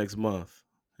 33 next month.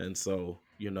 And so,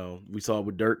 we saw it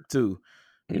with Dirk too.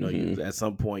 Hmm. At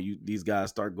some point, these guys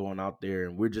start going out there,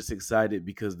 and we're just excited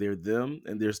because they're them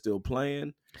and they're still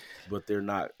playing, but they're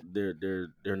not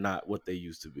what they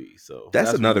used to be. So That's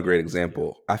that's what another we great love to see.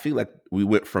 example. I feel like we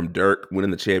went from Dirk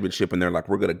winning the championship, and they're like,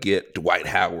 we're going to get Dwight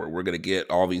Howard, we're going to get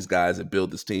all these guys and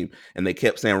build this team, and they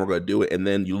kept saying we're going to do it, and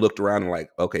then you looked around and like,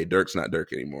 okay, Dirk's not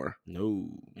Dirk anymore. No,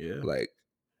 yeah, Like,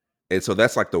 And so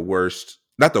that's like the worst,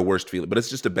 not the worst feeling, but it's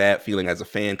just a bad feeling as a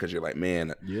fan because you're like,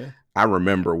 man, Yeah. I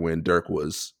remember when Dirk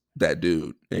was that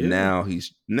dude, and Yeah.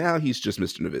 now he's just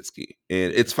Mr. Nowitzki,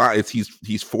 and it's fine.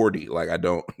 He's 40. Like I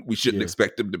don't, we shouldn't Yeah.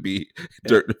 expect him to be And,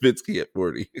 Dirk Nowitzki at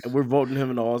 40. and we're voting him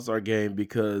in the All-Star game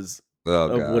because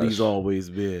Oh of what he's gosh, always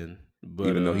been. But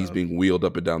even though he's being wheeled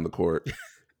up and down the court,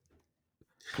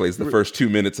 plays the first 2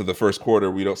 minutes of the first quarter,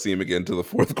 we don't see him again until the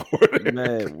fourth quarter.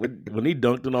 man, when he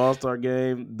dunked in the All-Star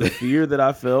game, the fear that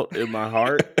I felt in my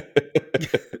heart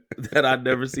that I'd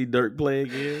never see Dirk play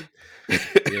again.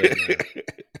 Yeah, man.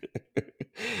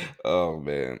 Oh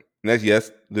man. Next,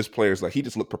 yes, this player's like he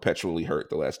just looked perpetually hurt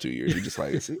the last 2 years. You just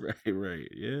like, is Right.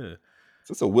 Yeah.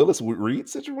 this a Willis Reed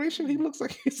situation? He looks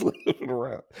like he's living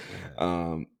around.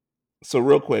 Yeah. So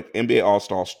real quick, NBA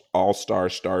All-Star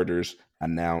starters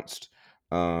announced.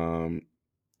 Not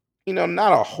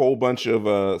a whole bunch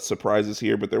of surprises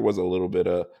here, but there was a little bit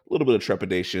of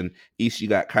trepidation. East, you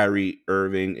got Kyrie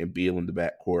Irving and Beal in the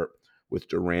backcourt with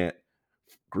Durant,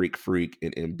 Greek Freak,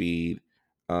 and Embiid.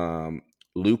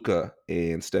 Luka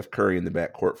and Steph Curry in the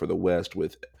backcourt for the West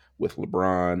with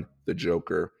LeBron, the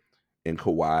Joker, and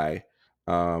Kawhi.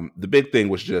 The big thing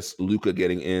was just Luka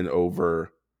getting in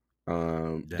over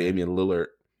Damn. Damian Lillard.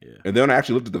 Yeah. And then when I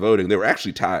actually looked at the voting, they were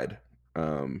actually tied.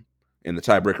 And the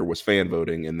tiebreaker was fan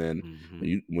voting. And then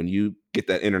when you get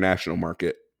that international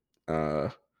market,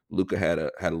 Luka had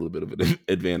a little bit of an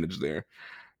advantage there.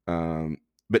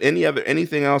 But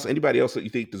anything else? Anybody else that you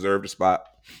think deserved a spot?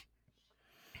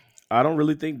 I don't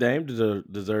really think Dame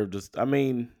deserved this. I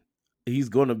mean, he's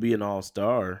going to be an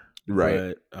all-star,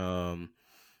 Right. but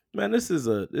man, this is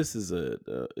a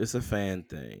it's a fan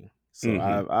thing. So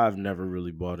Mm-hmm. I've never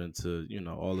really bought into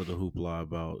all of the hoopla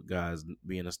about guys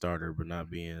being a starter but not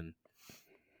being.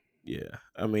 Yeah,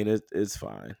 I mean it's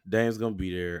fine. Dame's gonna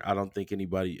be there. I don't think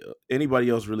anybody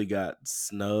else really got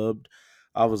snubbed.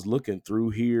 I was looking through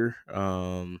here,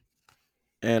 and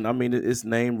I mean it's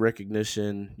name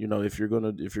recognition. If you're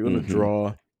gonna Mm-hmm.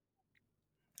 draw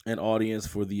an audience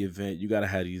for the event, you got to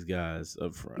have these guys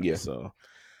up front. Yeah. So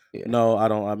Yeah. no, I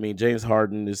don't. I mean, James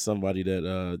Harden is somebody that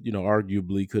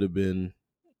arguably could have been,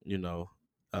 a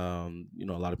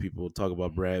lot of people talk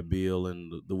about Brad Beal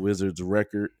and the Wizards'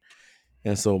 record,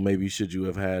 and so maybe should you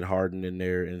have had Harden in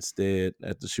there instead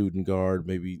at the shooting guard?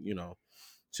 Maybe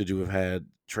should you have had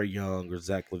Trey Young or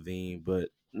Zach LaVine? But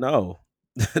no,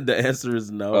 the answer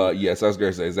is no. Yes, I was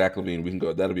going to say Zach LaVine. We can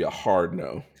go. That'll be a hard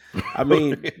no. I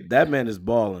mean, that man is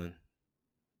balling.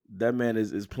 That man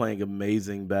is playing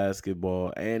amazing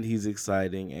basketball, and he's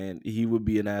exciting, and he would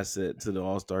be an asset to the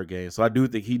All-Star game. So I do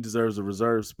think he deserves a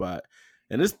reserve spot,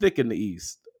 and it's thick in the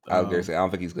East. I was going to say I don't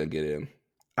think he's going to get in.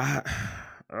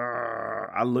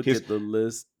 I look at the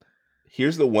list.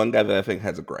 Here's the one guy that I think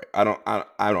has a gripe. I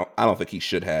don't think he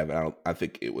should have. And I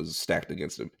think it was stacked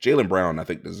against him. Jaylen Brown, I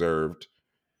think, deserved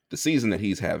the season that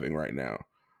he's having right now.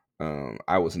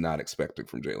 I was not expecting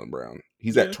from Jaylen Brown.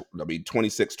 He's at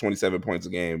 26, 27 points a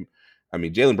game. I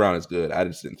mean, Jaylen Brown is good. I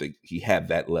just didn't think he had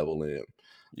that level in him.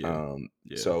 Yeah.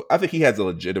 So I think he has a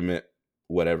legitimate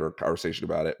whatever conversation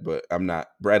about it, but I'm not.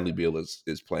 Bradley Beal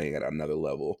is playing at another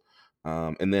level.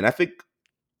 And then I think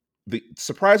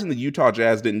surprising the Utah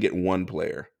Jazz didn't get one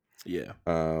player. Yeah.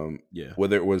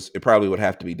 Whether it probably would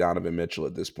have to be Donovan Mitchell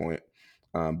at this point.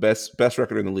 Best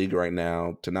record in the league right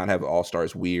now. To not have an All-Star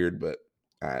is weird, but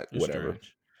whatever.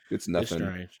 Strange. It's nothing.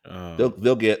 It's strange.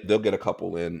 They'll get a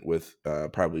couple in with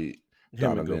probably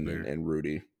Donovan and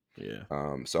Rudy. Yeah.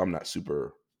 So I'm not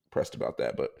super pressed about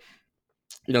that, but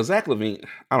Zach LaVine.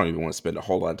 I don't even want to spend a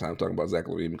whole lot of time talking about Zach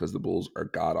LaVine because the Bulls are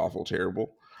god awful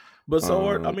terrible. But so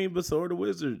are the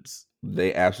Wizards.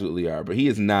 They absolutely are, but he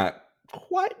is not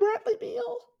quite Bradley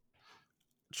Beal.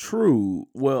 True.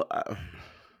 Well,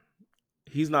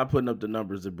 he's not putting up the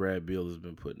numbers that Brad Beal has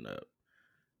been putting up.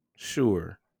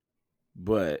 Sure.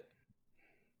 But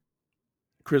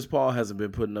Chris Paul hasn't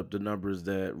been putting up the numbers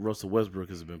that Russell Westbrook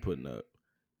has been putting up.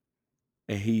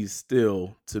 And he's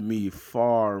still, to me,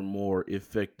 far more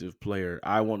effective player.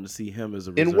 I want to see him as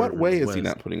a reserve. In what way is he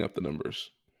not putting up the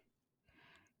numbers?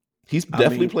 He's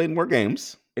definitely played more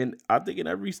games. And I think in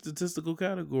every statistical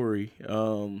category,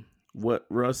 what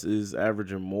Russ is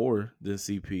averaging more than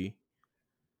CP.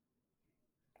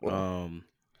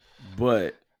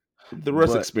 But the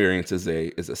Russ experience is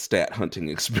a stat hunting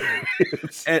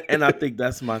experience. and I think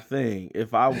that's my thing.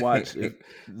 If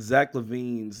Zach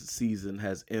LaVine's season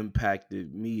has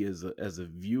impacted me as a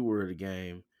viewer of the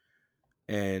game,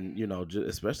 and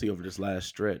especially over this last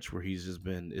stretch where it's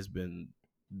been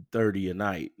 30 a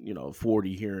night,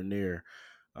 40 here and there.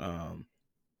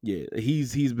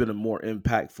 He's been a more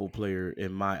impactful player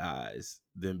in my eyes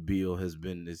than Beal has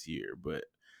been this year. But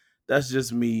that's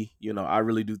just me. I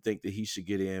really do think that he should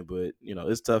get in, but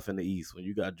it's tough in the East when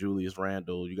you got Julius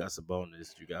Randle, you got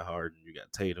Sabonis, you got Harden, you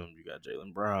got Tatum, you got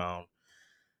Jaylen Brown,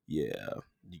 yeah,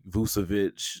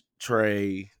 Vucevic,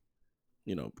 Trey.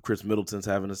 Chris Middleton's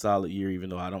having a solid year, even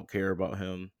though I don't care about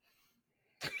him.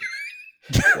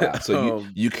 Wow. So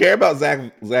you care about Zach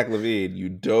LaVine, you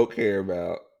don't care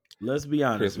about. Let's be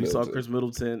honest. Chris We saw Middleton. Chris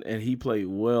Middleton, and he played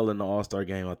well in the All-Star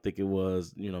game. I think it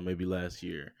was, maybe last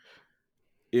year.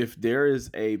 If there is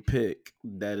a pick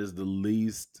that is the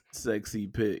least sexy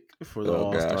pick for the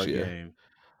Oh gosh, All-Star yeah. game,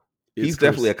 it's He's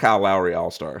definitely Chris. a Kyle Lowry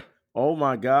All-Star. Oh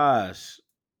my gosh.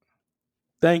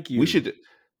 Thank you.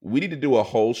 We need to do a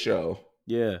whole show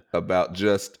Yeah. about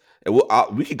just, and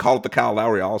we can call it the Kyle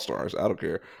Lowry All Stars. I don't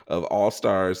care, of All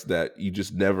Stars that you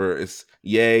just never. It's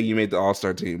yay, you made the All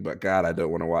Star team, but God, I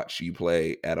don't want to watch you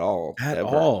play at all At ever.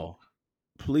 all.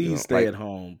 Please stay Like at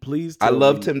home. Please I tell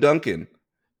love me. Tim Duncan.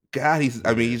 God,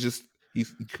 I mean, Yeah.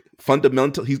 he's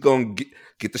fundamental. He's going to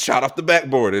get the shot off the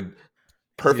backboard and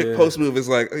perfect Yeah. post move is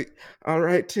like, all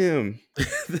right, Tim.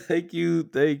 Thank you.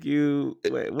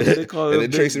 Wait, what do they call And it?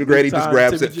 then Tracy Big McGrady just time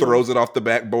grabs Timmy it, throws G? it off the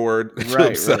backboard to Right.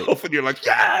 himself, and you're like,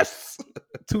 yes.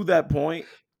 To that point,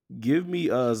 give me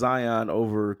Zion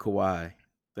over Kawhi.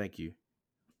 Thank you.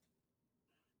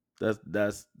 That's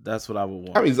what I would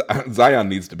I want. mean, Zion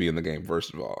needs to be in the game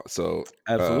first of all. So,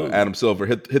 Absolutely. Adam Silver,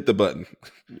 hit the button.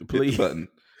 Hit the Please. button.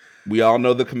 We all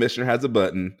know the commissioner has a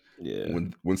button. Yeah.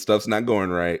 When stuff's not going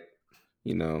right,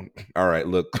 all right,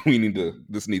 look,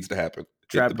 this needs to happen.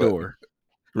 Hit the button. Trapdoor.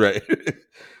 Right.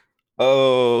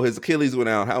 Oh, his Achilles went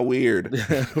out. How weird.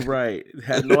 Right.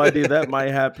 Had no idea that might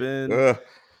happen.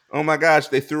 Oh my gosh,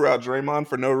 they threw out Draymond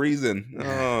for no reason.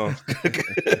 Oh.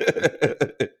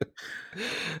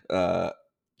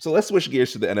 So let's switch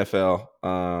gears to the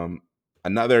NFL.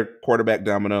 Another quarterback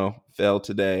domino fell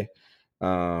today.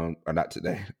 Or not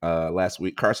today. Last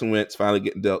week. Carson Wentz finally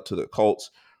getting dealt to the Colts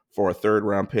for a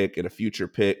 3rd-round pick and a future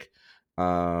pick.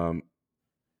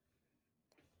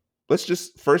 Let's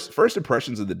just first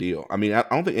impressions of the deal. I mean, I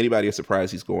don't think anybody is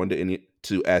surprised he's going to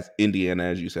Indiana,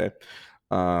 as you say.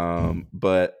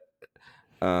 But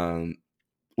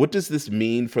what does this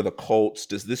mean for the Colts?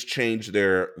 Does this change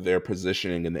their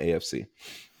positioning in the AFC?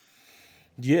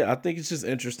 Yeah, I think it's just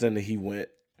interesting that he went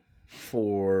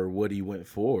for what he went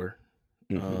for.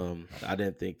 Mm-hmm. I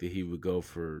didn't think that he would go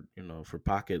for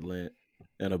pocket lint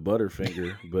and a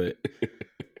Butterfinger, but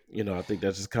I think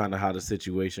that's just kind of how the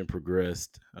situation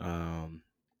progressed. And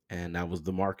that was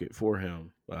the market for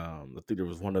him. I think there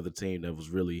was one other team that was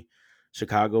really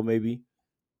Chicago, maybe,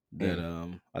 that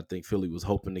I think Philly was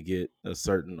hoping to get a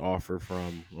certain offer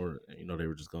from, or they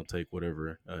were just going to take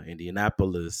whatever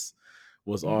Indianapolis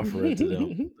was offering to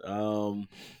them.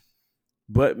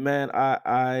 But man,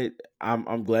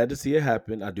 I'm glad to see it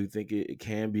happen. I do think it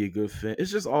can be a good fit.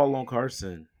 It's just all on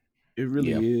Carson. It really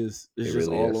Yeah, is. It's it just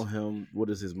really all is. on him. What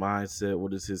is his mindset?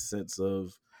 What is his sense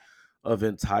of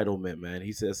entitlement, man?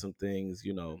 He said some things,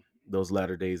 those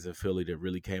latter days in Philly that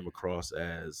really came across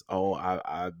as, oh,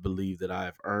 I believe that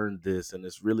I've earned this. And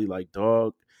it's really like,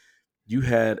 dog, you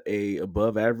had a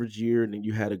above average year and then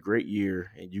you had a great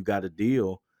year and you got a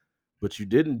deal, but you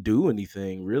didn't do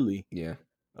anything really. Yeah.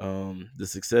 The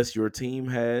success your team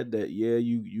had, that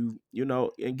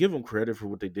and give them credit for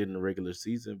what they did in the regular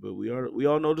season, but we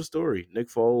all know the story. Nick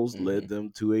Foles led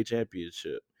them to a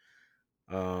championship.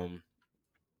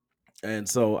 And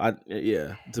so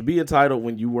to be entitled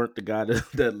when you weren't the guy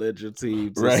that led your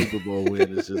team to a Super Bowl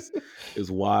win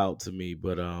is wild to me.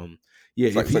 But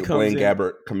it's like Blaine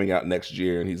Gabbert coming out next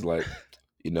year and he's like,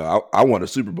 I won a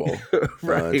Super Bowl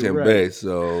in Tampa Bay,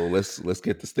 so let's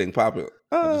get this thing popping.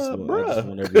 I just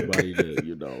want everybody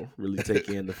to really take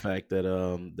in the fact that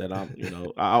that I'm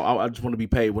I just want to be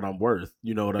paid what I'm worth.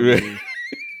 You know what I mean?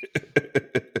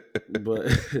 but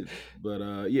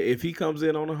if he comes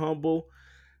in on a humble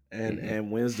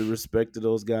and wins the respect of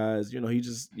those guys, he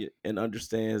just and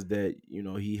understands that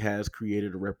he has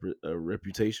created a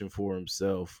reputation for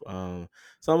himself.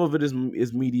 Some of it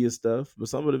is media stuff, but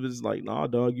some of it is like, nah,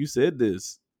 dog, you said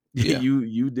this. Yeah.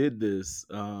 you did this.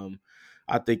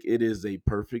 I think it is a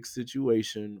perfect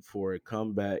situation for a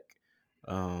comeback.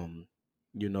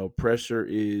 Pressure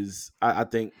is, I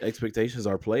think expectations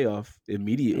are playoff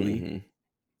immediately. Mm-hmm.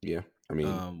 Yeah, I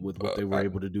mean, with what they were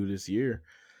able to do this year.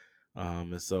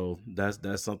 And so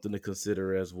that's something to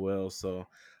consider as well. So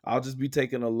I'll just be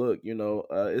taking a look.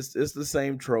 It's the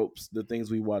same tropes, the things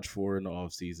we watch for in the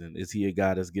offseason. Is he a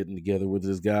guy that's getting together with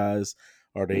his guys?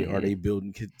 Are they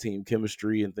building team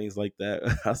chemistry and things like that?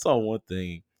 I saw one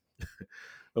thing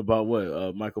about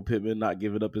Michael Pittman not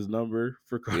giving up his number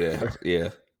for Carter. Yeah.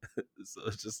 So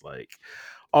it's just like,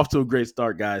 off to a great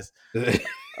start, guys.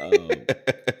 Um,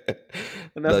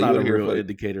 and that's No, you not want a to hear real funny?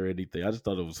 indicator or anything. I just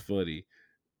thought it was funny.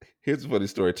 Here's a funny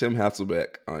story. Tim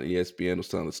Hasselbeck on ESPN was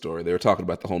telling the story. They were talking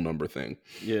about the whole number thing,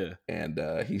 Yeah. and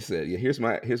he said, "Yeah, here's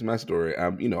my story.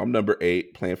 I'm number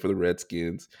 8 playing for the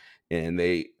Redskins, and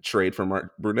they trade for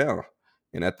Mark Brunell,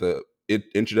 and at the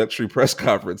introductory press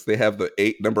conference, they have the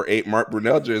number 8 Mark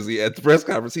Brunell jersey at the press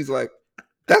conference. He's like,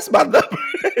 that's my number."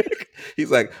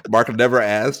 He's like, Mark never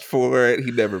asked for it.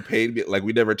 He never paid me. Like,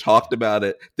 we never talked about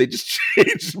it. They just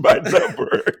changed my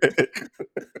number.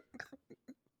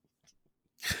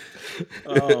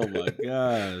 Oh my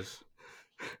gosh.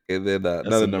 And then That's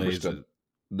amazing.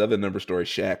 another number story.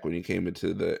 Shaq, when he came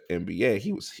into the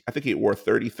NBA, I think he wore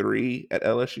 33 at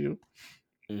LSU.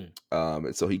 Mm.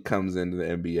 And so he comes into the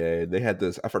NBA. They had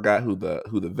this. I forgot who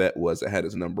the vet was that had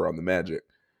his number on the Magic.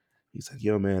 He said,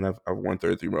 "Yo, man, I've worn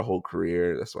 33 my whole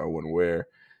career. That's what I want to wear."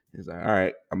 He's like, "All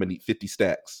right, I'm gonna need 50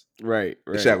 stacks." Right,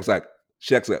 And Shaq right. was like,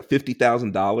 "Shaq's got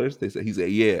 $50,000." He said,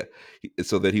 "Yeah."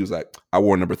 So then he was like, "I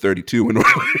wore number 32 in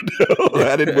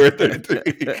Orlando. I didn't wear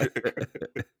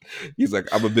 33." He's like,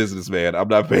 "I'm a businessman. I'm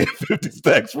not paying 50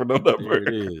 stacks for no There number."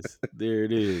 it is. There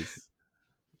it is.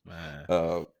 Man.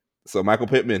 Uh, so Michael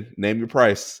Pittman, name your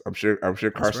price. I'm sure That's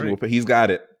Carson will right. pay. He's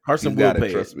got it. Carson He's will got it. pay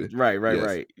it. Trust me. Right, right, Yes,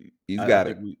 right. he's I got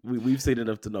it. think we've seen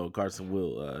enough to know Carson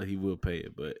will he will pay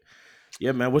it. But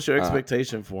yeah, man, what's your Uh,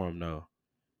 expectation for him though?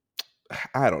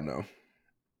 I don't know.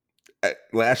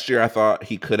 Last year, I thought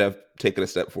he could have taken a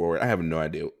step forward. I have no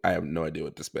idea. I have no idea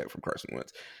what to expect from Carson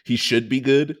Wentz. He should be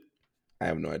good. I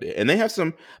have no idea. And they have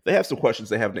some questions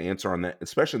they have to answer on that,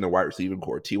 especially in the wide receiving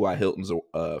core. T.Y. Hilton's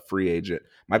a free agent.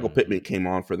 Michael Mm-hmm. Pittman came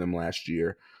on for them last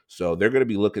year. So they're going to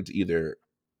be looking to either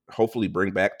hopefully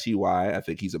bring back T.Y. I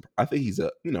think he's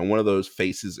a one of those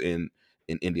faces in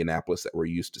Indianapolis that we're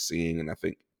used to seeing, and I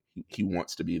think he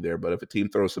wants to be there. But if a team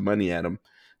throws some money at him,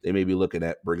 they may be looking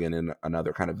at bringing in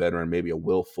another kind of veteran, maybe a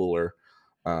Will Fuller,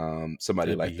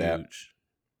 somebody That'd be like that. huge.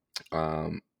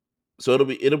 Um, so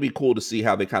it'll be cool to see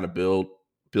how they kind of build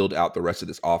out the rest of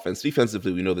this offense.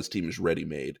 Defensively, we know this team is ready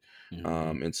made,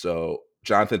 Mm-hmm. and so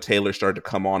Jonathan Taylor started to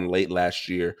come on late last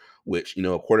year, which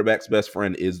a quarterback's best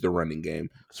friend is the running game.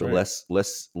 That's So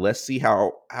right. let's see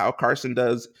how Carson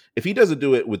does. If he doesn't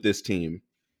do it with this team,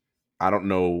 I don't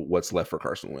know what's left for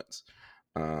Carson Wentz.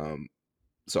 Um,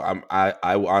 so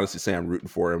I will honestly say I'm rooting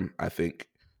for him. I think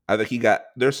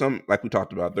there's some, like we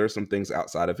talked about, there's some things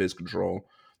outside of his control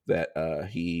that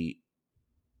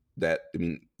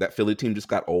that Philly team just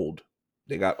got old.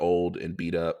 They got old and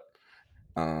beat up,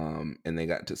 and they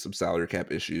got into some salary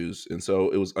cap issues, and so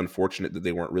it was unfortunate that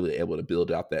they weren't really able to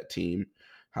build out that team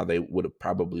how they would have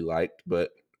probably liked.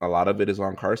 But a lot of it is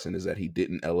on Carson, is that he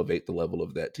didn't elevate the level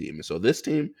of that team, and so this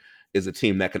team is a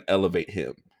team that can elevate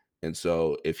him. And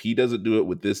so if he doesn't do it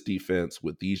with this defense,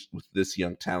 with this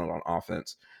young talent on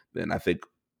offense, then I think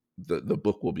the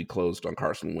book will be closed on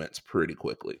Carson Wentz pretty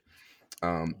quickly.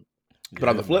 Um, but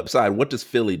on Yeah, the flip man. side, what does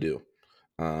Philly do?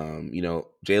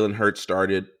 Jalen Hurts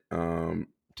started to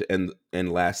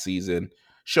end last season,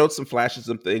 showed some flashes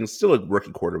of things. Still a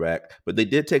rookie quarterback, but they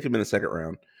did take him in the second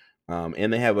round,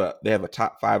 and they have a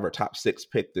top 5 or top 6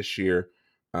 pick this year.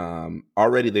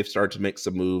 Already, they've started to make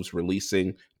some moves,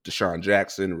 releasing Deshaun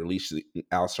Jackson, releasing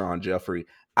Alshon Jeffrey.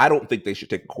 I don't think they should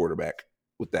take a quarterback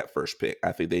with that first pick.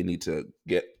 I think they need to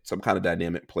get some kind of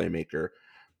dynamic playmaker.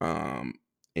 Um,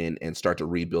 and start to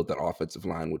rebuild that offensive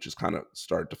line, which has kind of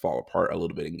started to fall apart a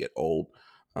little bit and get old.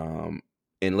 Um,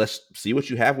 and let's see what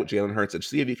you have with Jalen Hurts and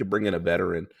see if you can bring in a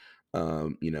veteran.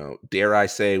 Dare I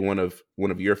say one of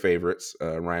your favorites,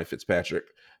 Ryan Fitzpatrick,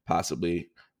 possibly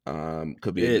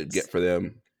could be a good It's get for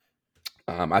them.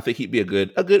 I think he'd be a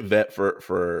good vet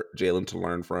for Jalen to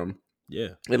learn from. yeah.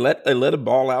 And let him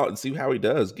ball out and see how he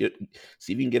does. See if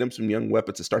you can get him some young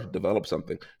weapons to start to develop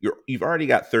something. You've already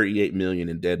got $38 million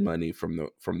in dead money from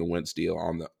the Wentz deal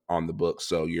on the books,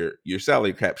 so your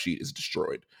salary cap sheet is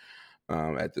destroyed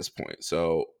at this point.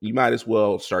 So you might as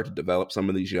well start to develop some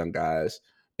of these young guys,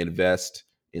 invest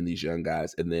in these young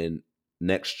guys, and then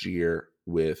next year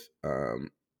with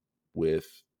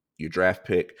your draft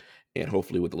pick and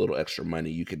hopefully with a little extra money,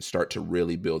 you can start to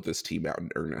really build this team out in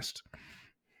earnest.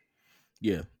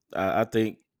 Yeah. I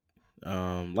think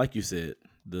like you said,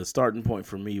 the starting point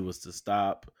for me was to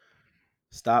stop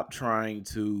trying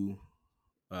to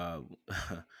uh,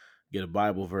 get a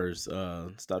Bible verse.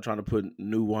 Stop trying to put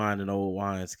new wine in old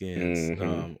wineskins.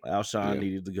 Mm-hmm. Alshon Yeah.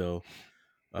 needed to go.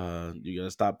 You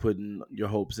gotta stop putting your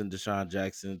hopes in Deshaun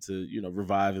Jackson to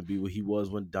revive and be what he was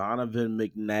when Donovan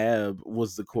McNabb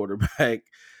was the quarterback.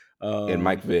 And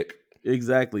Mike Um, Vick.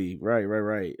 exactly, right.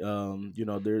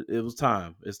 There it was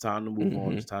time. It's time to move on.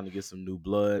 Mm-hmm. It's time to get some new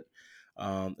blood.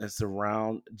 and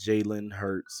surround Jalen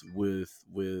Hurts with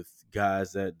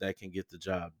guys that can get the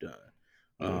job done.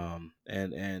 Yeah.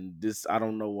 And this, I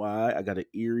don't know why, I got an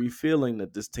eerie feeling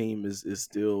that this team is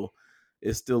still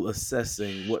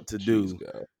assessing what to Jeez, do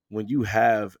God. when you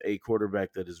have a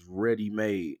quarterback that is ready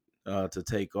made to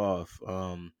take off.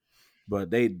 But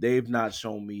they've not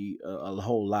shown me a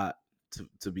whole lot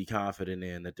to be confident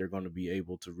in that they're going to be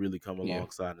able to really come Yeah.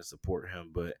 alongside and support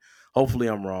him. But hopefully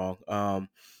I'm wrong.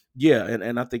 Yeah,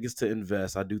 and I think it's to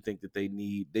invest. I do think that they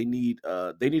need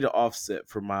an offset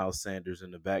for Miles Sanders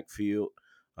in the backfield.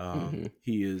 Mm-hmm.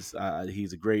 He's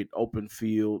a great open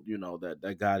field.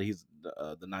 That guy. He's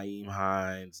the Naeem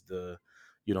Hines, though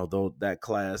that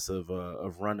class of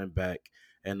running back,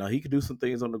 and he could do some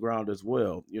things on the ground as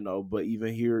well. But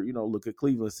even here, look at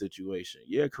Cleveland's situation.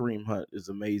 Yeah, Kareem Hunt is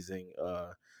amazing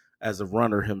as a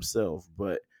runner himself,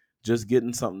 but just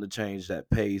getting something to change that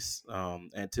pace,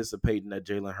 anticipating that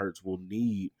Jalen Hurts will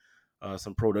need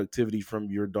some productivity from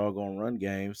your doggone run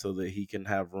game so that he can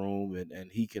have room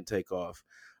and he can take off.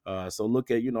 So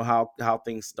look at how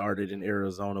things started in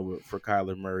Arizona for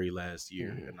Kyler Murray last year,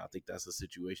 Mm-hmm. and I think that's a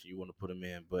situation you want to put him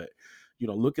in. But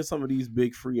look at some of these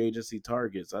big free agency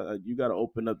targets. You got to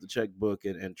open up the checkbook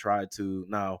and try to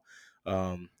now.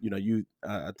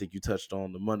 I think you touched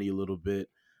on the money a little bit.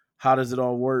 How does it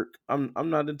all work? I'm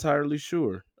not entirely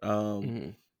sure. Mm-hmm.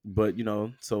 But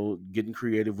so getting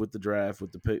creative with the draft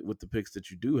with the picks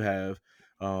that you do have,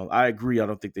 I agree. I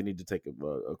don't think they need to take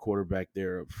a quarterback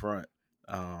there up front.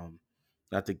 Um,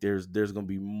 I think there's going to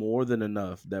be more than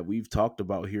enough that we've talked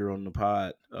about here on the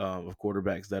pod of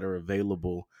quarterbacks that are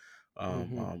available.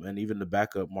 Mm-hmm. And even the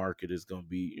backup market is going to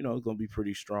be, going to be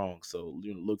pretty strong. So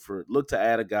look to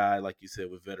add a guy like you said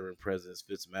with veteran presence.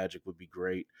 Fitzmagic would be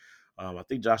great. I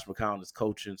think Josh McCown is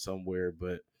coaching somewhere,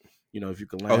 but if you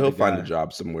can Oh, land he'll a find a guy,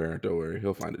 job somewhere. Don't worry.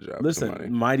 He'll find a job. listen, Somebody.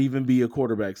 might even be a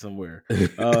quarterback somewhere,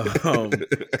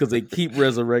 because they keep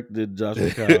resurrecting Josh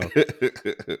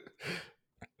McCown.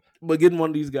 But getting one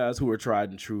of these guys who are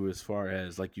tried and true, as far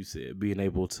as like you said, being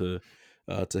able to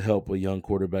help a young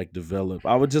quarterback develop,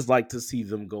 I would just like to see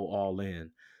them go all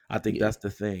in. I think Yeah. that's the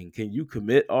thing. Can you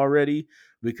commit already?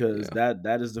 Because Yeah.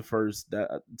 that is the first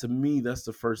that to me that's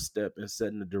the first step in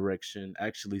setting the direction.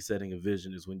 Actually, setting a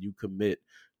vision is when you commit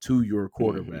to your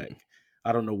quarterback. Mm-hmm.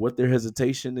 I don't know what their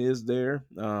hesitation is there,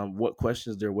 what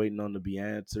questions they're waiting on to be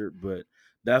answered, but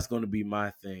that's going to be my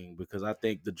thing because I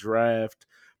think the draft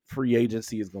free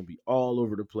agency is going to be all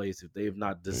over the place if they have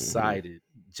not Mm-hmm. decided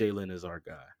Jalen is our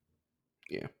guy.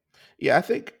 Yeah. Yeah. I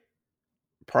think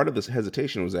part of this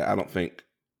hesitation was that I don't think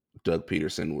Doug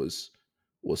Peterson was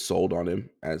sold on him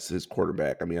as his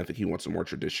quarterback. I mean, I think he wants a more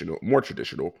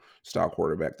traditional style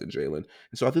quarterback than Jalen. And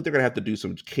so I think they're gonna have to do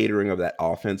some catering of that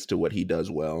offense to what he does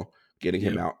well, getting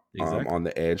him Yep, out exactly. on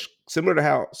the edge, similar to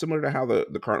how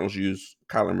the Cardinals use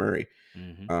Kyler Murray,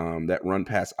 Hmm. that run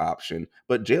pass option.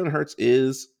 But Jalen Hurts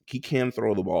he can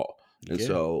throw the ball, You and can.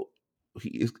 so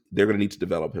they're going to need to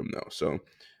develop him though. So,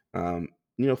 um,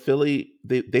 Philly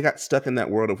they got stuck in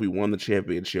that world. If we won the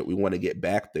championship, we want to get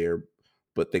back there,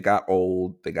 but they got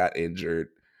old, they got injured,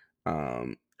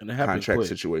 um, And it happened contract quick.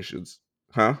 situations,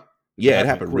 huh? It Yeah, it happened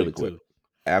happened really quick quick. too.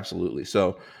 Absolutely.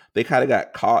 So they kind of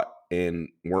got caught and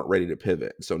weren't ready to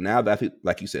pivot. So now that,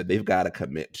 like you said, they've got to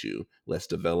commit to let's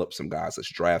develop some guys,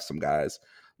 let's draft some guys,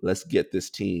 let's get this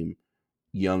team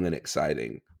young and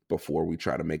exciting before we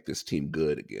try to make this team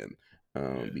good again.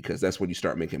 Yeah. Because that's when you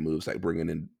start making moves like bringing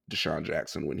in Deshaun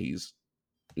Jackson when he's,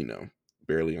 you know,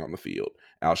 barely on the field.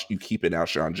 You keep in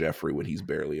Alshon Jeffrey when he's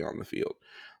barely on the field.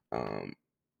 Um,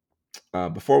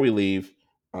 before we leave,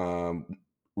 um,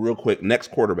 real quick,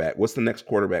 next quarterback. What's the next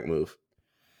quarterback move?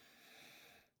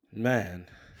 Man.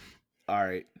 All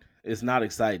right. It's not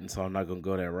exciting, so I'm not gonna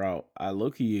go that route. I low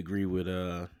key agree with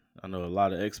I know a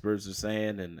lot of experts are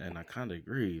saying and I kind of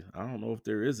agree. I don't know if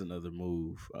there is another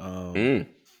move. Mm,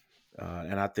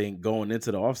 And I think going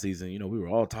into the offseason, we were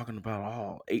all talking about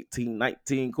all 18,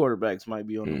 19 quarterbacks might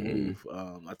be on the mm-hmm,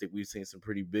 move. I think we've seen some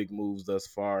pretty big moves thus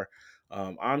far.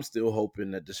 I'm still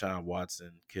hoping that Deshaun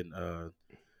Watson can,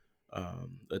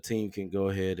 a team can go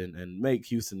ahead and make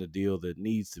Houston the deal that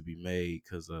needs to be made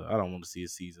because I don't want to see a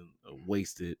season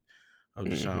wasted of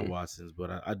Deshaun mm-hmm, Watson's.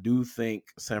 But I do think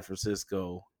San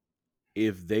Francisco,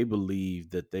 if they believe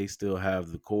that they still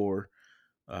have the core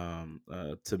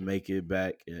to make it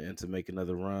back and to make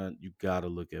another run, you got to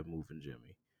look at moving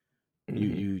Jimmy.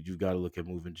 mm-hmm, You've got to look at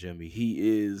moving Jimmy.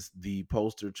 He is the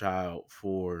poster child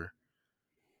for,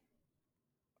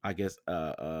 I guess,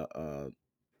 I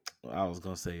was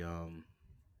gonna say,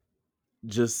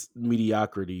 just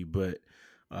mediocrity, but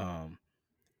um,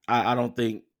 I don't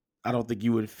think. I don't think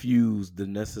you infuse the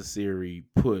necessary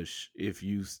push if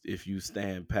you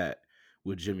stand pat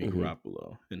with Jimmy Mm-hmm.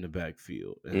 Garoppolo in the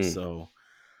backfield. And Mm. so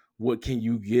what can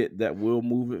you get that will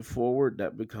move it forward?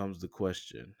 That becomes the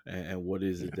question. And what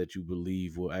is it Yeah. that you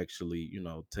believe will actually,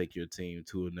 take your team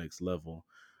to a next level?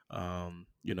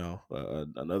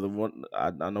 Another one.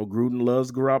 I know Gruden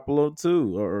loves Garoppolo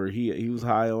too, or he was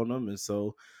high on him, and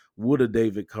so would a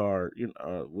David Carr,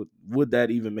 would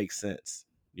that even make sense?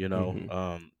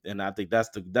 Mm-hmm. And I think that's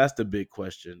the big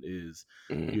question is,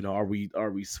 Mm.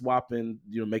 are we swapping,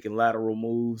 making lateral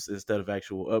moves instead of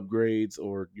actual upgrades,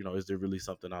 or is there really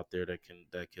something out there that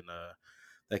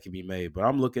can be made? But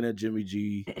I'm looking at Jimmy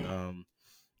G,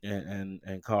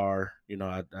 and Carr.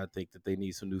 I think that they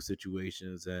need some new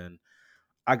situations, and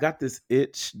I got this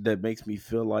itch that makes me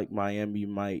feel like Miami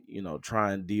might,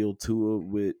 try and deal to it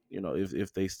with,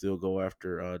 if they still go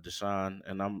after Deshaun.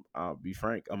 And I'll be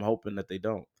frank, I'm hoping that they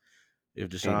don't. If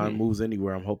Deshaun Mm-hmm. moves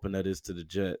anywhere, I'm hoping that it's to the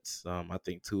Jets. I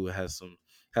think Tua has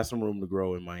some room to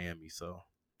grow in Miami, so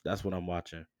that's what I'm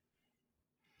watching.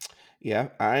 Yeah,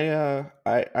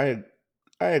 I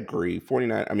agree.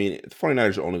 49, I mean, the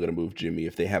 49ers are only going to move Jimmy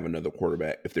if they have another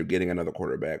quarterback, if they're getting another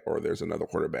quarterback or there's another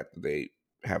quarterback that they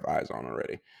have eyes on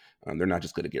already. They're not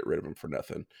just going to get rid of him for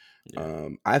nothing. Yeah.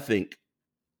 I think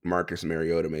Marcus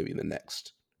Mariota may be the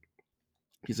next.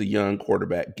 He's a young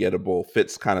quarterback, gettable,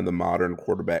 fits kind of the modern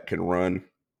quarterback can run.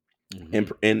 Hmm.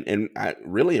 And I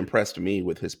really impressed me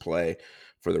with his play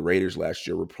for the Raiders last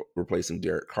year, replacing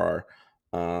Derek Carr.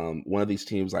 One of these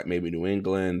teams, like maybe New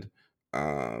England,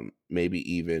 maybe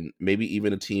even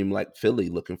a team like Philly,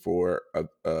 looking for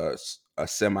a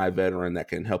semi veteran that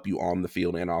can help you on the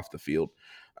field and off the field.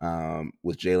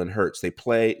 With Jalen Hurts,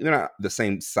 they're not the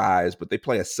same size, but they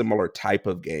play a similar type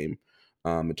of game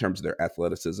in terms of their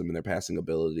athleticism and their passing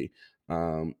ability.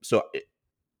 So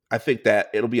I think that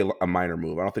it'll be a minor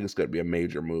move. I don't think it's going to be a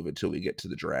major move until we get to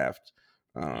the draft.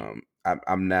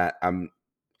 I'm not.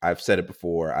 I've said it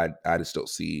before. I just don't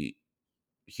see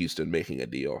Houston making a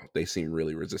deal. They seem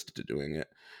really resistant to doing it.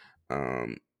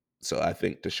 Um, so I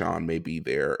think Deshaun may be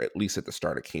there at least at the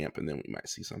start of camp, and then we might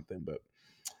see something. But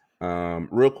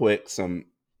real quick, some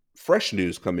fresh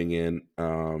news coming in.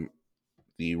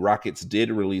 The Rockets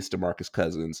did release DeMarcus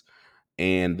Cousins,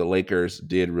 and the Lakers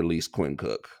did release Quinn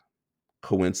Cook.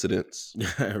 Coincidence?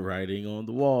 Writing on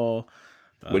the wall.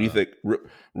 What do you Uh, think?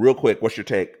 Real quick, what's your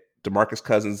take? DeMarcus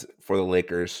Cousins for the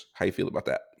Lakers. How you feel about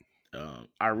that?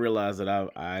 I realize that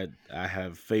I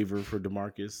have favor for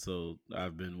DeMarcus, so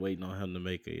I've been waiting on him to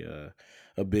make a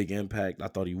big impact. I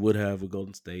thought he would have with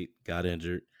Golden State, got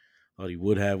injured. Thought he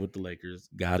would have with the Lakers,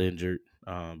 got injured.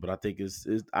 But I think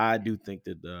I do think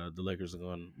that the Lakers are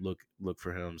going to look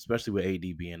for him, especially with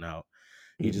AD being out.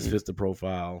 He just Hmm. fits the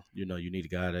profile. You need a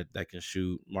guy that can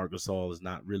shoot. Marc Gasol is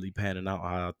not really panning out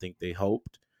how I think they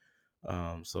hoped.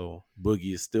 So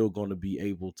Boogie is still going to be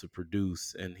able to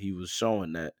produce, and he was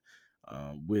showing that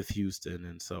with Houston.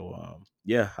 And so,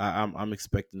 yeah, I'm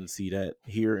expecting to see that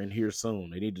here soon.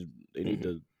 They need Hmm.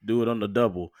 to do it on the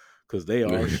double because they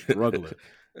are struggling.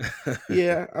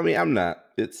 Yeah, I mean, I'm not.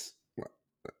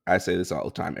 I say this all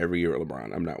the time. Every year with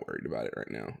LeBron, I'm not worried about it right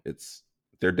now.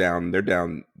 They're down. They're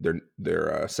down.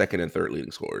 They're second and third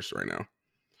leading scorers right now.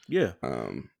 Yeah,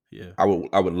 Um, yeah. I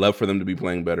would love for them to be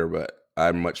playing better, but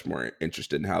I'm much more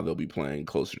interested in how they'll be playing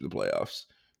closer to the playoffs.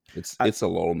 It's I it's a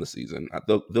lull in the season.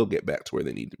 They'll get back to where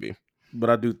they need to be. but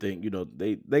I do think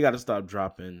they got to stop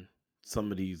dropping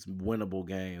some of these winnable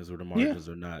games where the Yeah, margins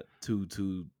are not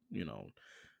too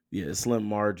yeah, slim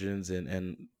margins,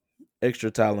 and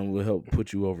extra talent will help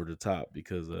put you over the top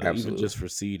because even absolutely. just for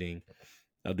seeding,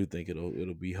 I do think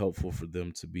it'll be helpful for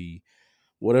them to be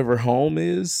whatever home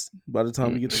is by the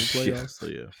time we get to the Yeah, playoffs. So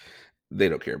yeah, they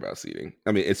don't care about seating.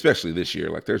 I mean, especially this year.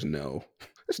 Like, there's no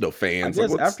I fans. Like,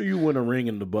 guess what's? after you win a ring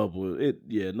in the bubble,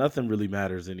 nothing really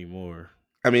matters anymore.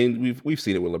 I mean, we've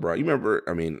seen it with LeBron. You remember?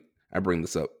 I mean, I bring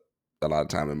this up a lot of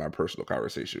time in my personal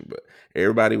conversation, but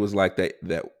everybody was like that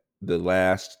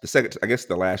the second, I guess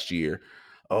the last year.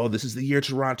 Oh, this is the year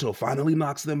Toronto finally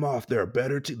knocks them off. They're a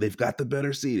better team. They've got the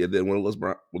better seed. And then what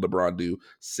LeBron do?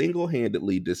 Single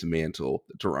handedly dismantle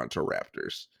the Toronto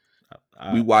Raptors.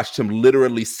 We I watched him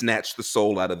literally snatch the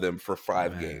soul out of them for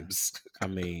 5 Man, games. I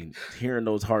mean, hearing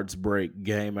those hearts break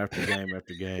game after game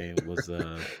after game was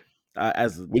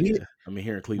when he yeah. I mean,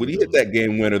 here in when Cleveland, he it hit was that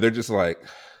game winner, they're just like,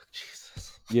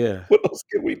 Jesus, yeah, what else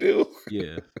can we do?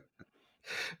 yeah.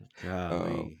 Um,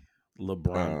 Golly, um,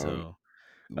 LeBronto.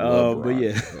 But LeBron.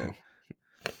 yeah, So,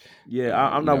 yeah.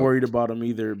 I'm not no, worried about him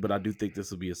either, but I do think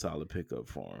this will be a solid pickup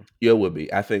for him. yeah, it would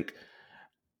be. I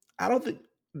don't think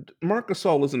Marc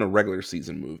Gasol isn't a regular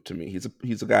season move to me.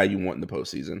 He's a guy you want in the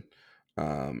postseason.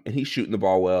 And he's shooting the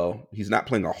ball well. He's not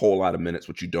playing a whole lot of minutes,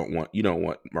 which you don't want. You don't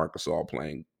want Marc Gasol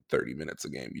playing 30 minutes a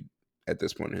game at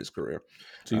this point in his career.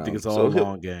 So you think it's all So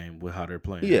long game with how they're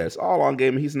playing? yeah, it's all on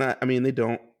game. He's not. I mean, they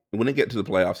don't. When they get to the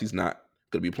playoffs, he's not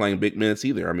going to be playing big minutes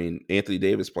either. I mean, Anthony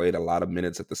Davis played a lot of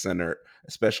minutes at the center,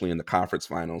 especially in the conference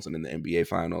finals and in the NBA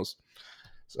finals.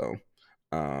 So,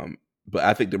 but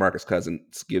I think DeMarcus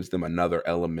Cousins gives them another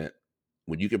element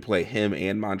when you can play him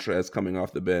and Montrez coming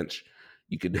off the bench.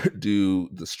 You could do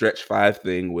the stretch five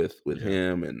thing with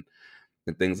him and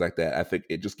things like that. I think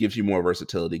it just gives you more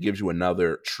versatility. It gives you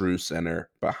another true center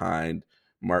behind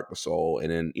Marc Gasol.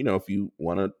 And then, if you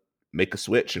want to make a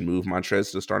switch and move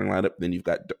Montrez to the starting lineup, then you've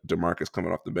got DeMarcus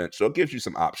coming off the bench. So it gives you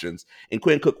some options. And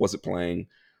Quinn Cook wasn't playing.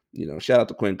 Shout out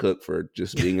to Quinn Cook for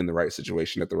just being in the right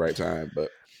situation at the right time. But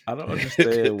I don't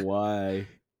understand why.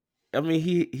 I mean,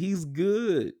 he's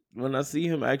good. When I see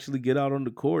him actually get out on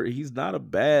the court, he's not a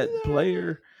bad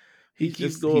player. He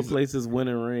keeps going places,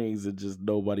 winning rings, and just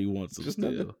nobody wants him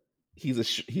still.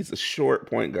 He's a short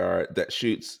point guard that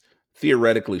shoots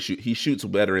theoretically. He shoots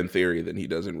better in theory than he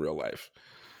does in real life.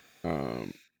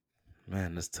 Man,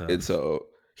 that's tough. And so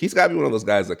he's got to be one of those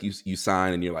guys like you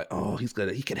sign and you're like, oh,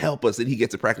 he can help us, and he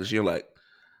gets to practice. And you're like,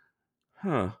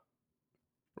 huh.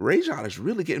 Rajon is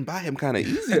really getting by him kind of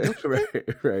easy.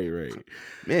 Right.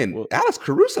 Man, Alex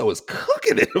Caruso is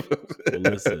cooking him. Well,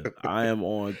 listen, I am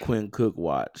on Quinn Cook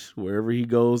watch. Wherever he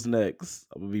goes next,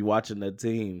 I'm going to be watching that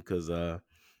team because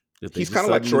he's kind of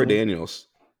like Troy Daniels.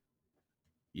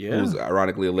 Yeah. Who's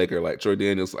ironically a Laker. Like Troy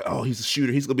Daniels, like, oh, he's a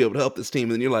shooter. He's going to be able to help this team.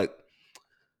 And then you're like,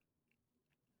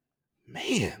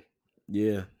 man.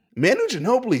 Yeah. Manu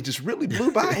Ginobili just really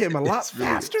blew by him a lot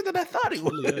faster than I thought he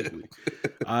would.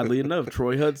 Oddly enough,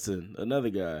 Troy Hudson, another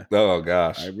guy. Oh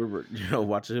gosh, I remember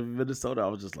watching him in Minnesota. I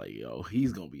was just like, yo,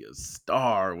 he's gonna be a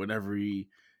star. Whenever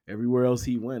everywhere else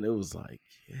he went, it was like,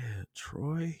 yeah,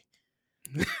 Troy,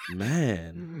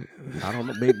 man. I don't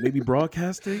know, maybe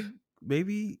broadcasting,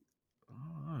 maybe.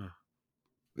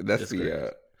 That's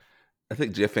I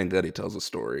think Jeff Van Gundy tells a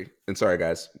story. And sorry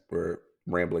guys, we're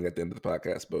rambling at the end of the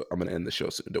podcast, but I'm going to end the show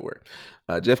soon. Don't worry.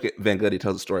 Jeff Van Gundy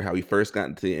tells a story how he first got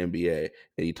into the NBA,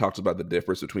 and he talks about the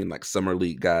difference between like summer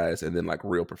league guys and then like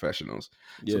real professionals.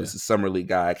 Yeah. So this is summer league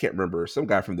guy. I can't remember, some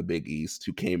guy from the Big East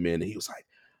who came in and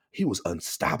he was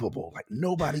unstoppable. Like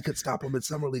nobody could stop him in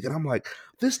summer league. And I'm like,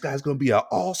 this guy's going to be an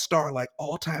all-star, like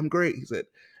all-time great. He said,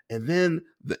 and then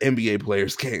the NBA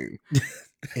players came.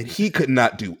 And he could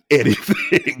not do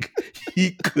anything.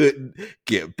 He couldn't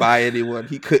get by anyone.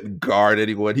 He couldn't guard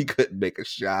anyone. He couldn't make a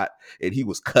shot. And he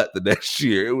was cut the next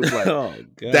year. It was like,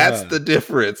 that's the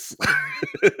difference.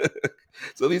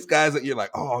 So these guys that you're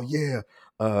like, oh, yeah,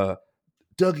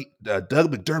 Doug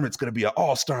McDermott's going to be an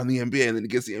all-star in the NBA. And then he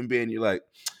gets the NBA and you're like,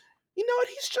 you know what?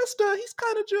 He's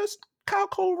kind of just Kyle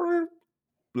Korver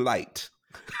light.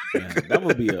 Man, that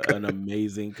would be an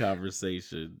amazing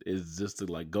conversation. Is just to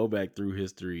like go back through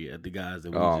history at the guys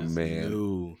that we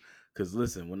knew. Because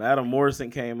listen, when Adam Morrison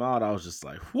came out, I was just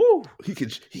like, "Whoo!" He can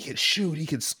shoot. He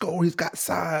can score. He's got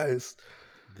size.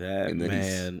 That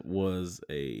man was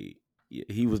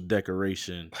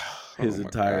decoration his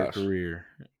entire career.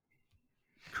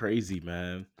 Crazy,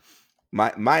 man.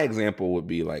 My example would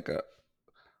be like a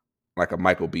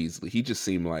Michael Beasley. He just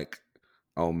seemed like,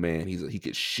 oh man, he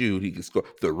could shoot, he could score,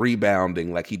 the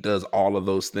rebounding, like he does all of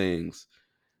those things,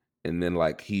 and then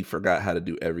like he forgot how to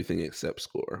do everything except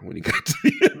score when he got to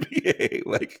the NBA.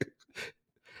 Like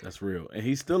that's real, and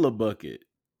he's still a bucket,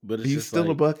 but it's he's just still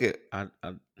like, a bucket.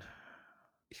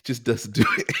 He just doesn't do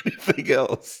anything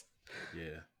else.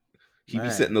 Yeah, he be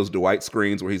setting those Dwight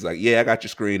screens where he's like, yeah, I got your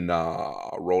screen.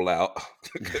 Nah, roll out.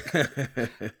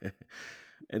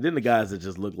 And then the guys that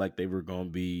just looked like they were going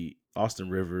to be Austin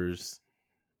Rivers.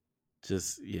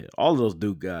 Just, all of those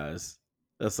Duke guys,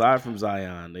 aside from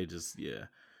Zion, they just, you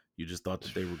just thought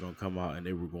that they were going to come out and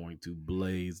they were going to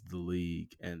blaze the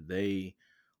league. And they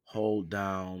hold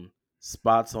down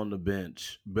spots on the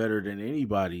bench better than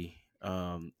anybody,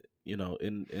 in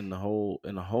the whole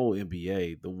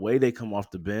NBA. The way they come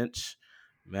off the bench,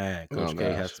 man, Coach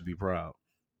K has to be proud.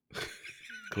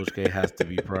 Coach K has to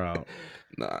be proud.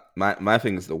 Nah, my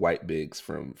thing is the white bigs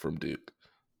from Duke.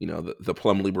 The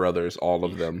Plumlee brothers, all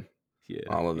of them. Yeah,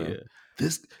 all of them. Yeah.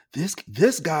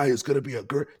 This guy is gonna be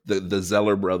the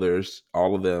Zeller brothers,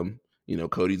 all of them.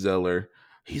 Cody Zeller.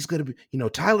 He's gonna be.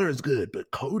 Tyler is good,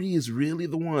 but Cody is really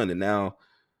the one. And now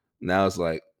it's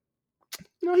like,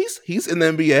 he's in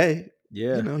the NBA.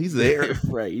 Yeah, he's there.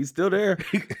 Right, he's still there.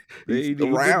 He's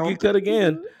around. He cut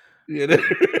again. His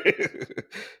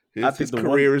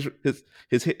career is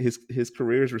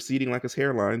receding like his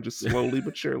hairline, just slowly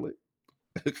but surely.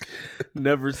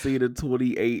 Never seen a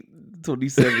 28,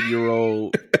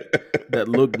 27-year-old that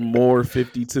looked more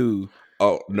 52.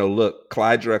 Oh no! Look,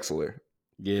 Clyde Drexler.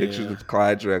 Pictures Yeah, of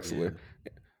Clyde yeah. Drexler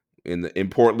in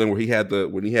Portland, where he had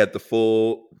the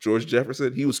full George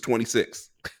Jefferson. He was 26.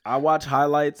 I watch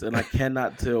highlights and I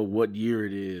cannot tell what year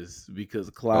it is because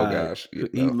Oh Clyde, gosh, he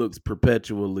no. looks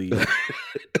perpetually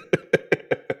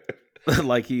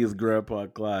like he is Grandpa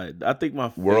Clyde. I think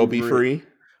World be free.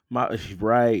 my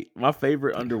my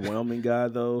favorite underwhelming guy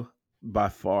though by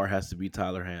far has to be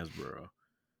Tyler Hansborough.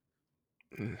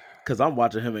 Because I'm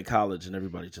watching him in college and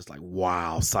everybody's just like,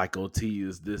 wow, Psycho T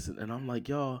is this. And I'm like,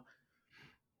 y'all,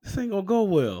 this ain't going to go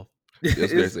well. That's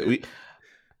It's, crazy.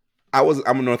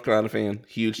 I'm a North Carolina fan,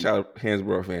 huge Tyler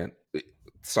Hansborough fan.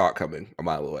 Saw it coming a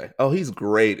mile away. Oh, he's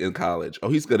great in college. Oh,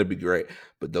 he's gonna be great.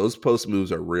 But those post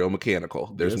moves are real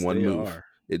mechanical. There's yes, one they move. are.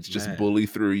 It's just Man, bully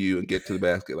through you and get to the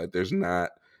basket. Like there's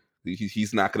not.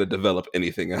 He's not going to develop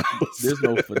anything else. there's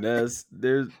no finesse.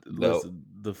 No. Listen,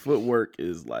 the footwork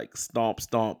is like stomp,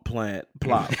 stomp, plant,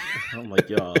 plop. I'm like,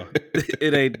 y'all,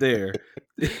 it ain't there.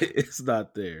 It's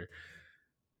not there.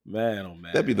 Man, oh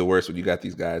That'd be man. the worst when you got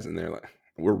these guys in there. Like,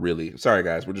 we're really sorry,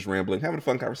 guys. We're just rambling, having a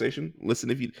fun conversation. Listen,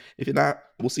 if you're not,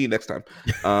 we'll see you next time.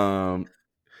 I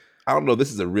don't know.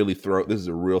 This is a real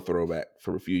throwback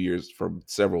from a few years, from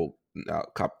several,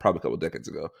 probably a couple decades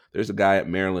ago. There's a guy at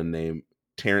Maryland named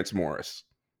Terrence Morris.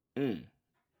 Mm,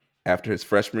 After his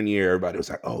freshman year, everybody was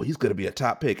like, "Oh, he's going to be a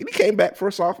top pick," and he came back for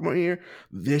a sophomore year.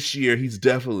 This year, he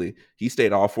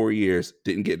stayed all 4 years,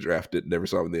 didn't get drafted, never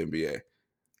saw him in the NBA.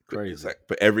 It's crazy. like,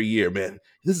 but every year, man,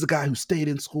 this is a guy who stayed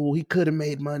in school. He could have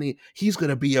made money. He's going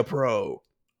to be a pro.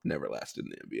 Never lasted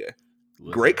in the NBA.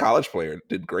 Great Listen, college player,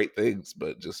 did great things,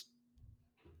 but just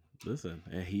listen.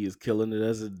 And he is killing it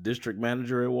as a district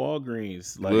manager at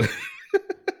Walgreens. Like,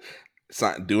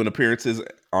 doing appearances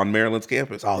on Maryland's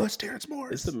campus. Oh, that's Terrence it's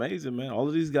Morris. amazing, man. All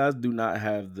of these guys do not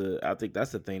have I think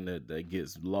that's the thing that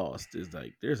gets lost is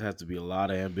like there has to be a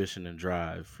lot of ambition and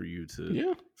drive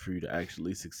Yeah, for you to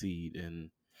actually succeed in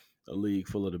a league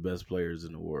full of the best players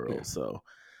in the yeah. world. So,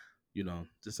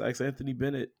 just ask Anthony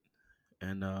Bennett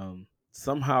and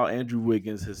somehow Andrew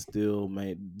Wiggins has still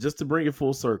made, just to bring it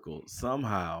full circle,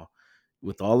 somehow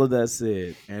with all of that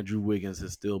said, Andrew Wiggins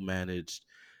has still managed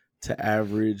to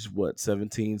average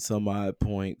 17 some odd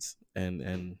points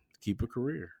and keep a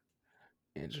career.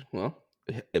 And well,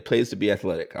 it pays to be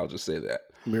athletic. I'll just say that.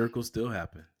 Miracles still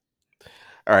happen.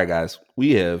 All right, guys.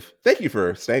 Thank you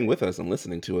for staying with us and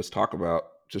listening to us talk about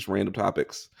just random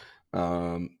topics.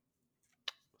 So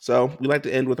we like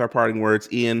to end with our parting words.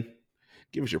 Ian,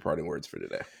 give us your parting words for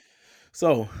today.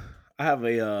 So I have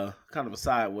a kind of a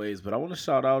sideways, but I want to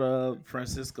shout out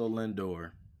Francisco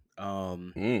Lindor.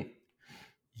 Mm.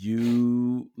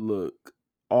 You look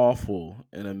awful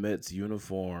in a Mets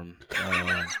uniform.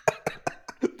 I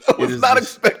was not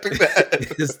expecting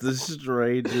that. It's the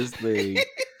strangest thing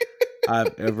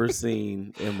I've ever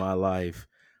seen in my life,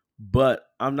 but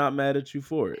I'm not mad at you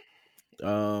for it.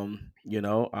 I'm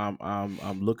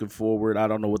looking forward. I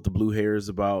don't know what the blue hair is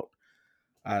about.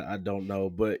 I don't know,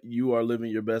 but you are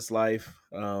living your best life.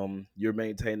 You're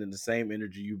maintaining the same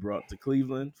energy you brought to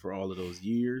Cleveland for all of those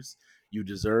years. You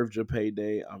deserved your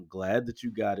payday. I'm glad that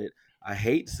you got it. I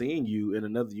hate seeing you in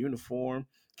another uniform.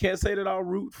 Can't say that I'll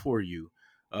root for you,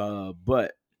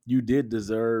 but you did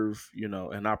deserve,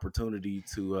 an opportunity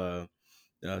to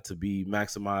be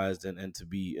maximized and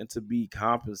to be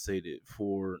compensated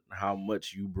for how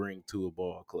much you bring to a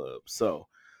ball club. So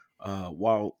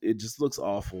while it just looks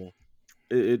awful,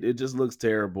 it just looks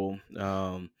terrible.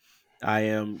 I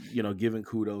am, giving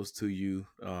kudos to you.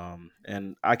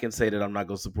 And I can say that I'm not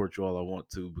going to support you all I want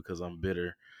to because I'm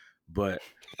bitter, but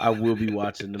I will be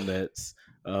watching the Mets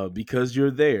because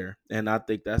you're there. And I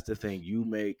think that's the thing you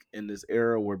make in this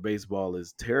era where baseball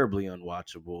is terribly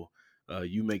unwatchable.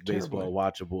 You make Terribly. baseball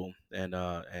watchable, and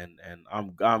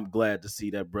I'm glad to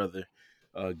see that brother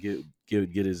get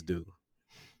his due.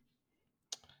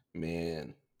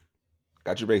 Man,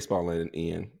 got your baseball in,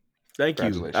 Ian. Thank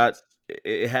you. Congratulations.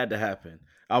 It had to happen.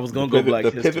 I was The gonna go pivot, Black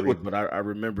the pivot History, with. but I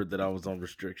remembered that I was on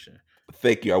restriction.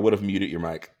 Thank you. I would have muted your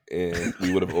mic, and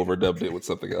we would have overdubbed it with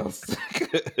something else.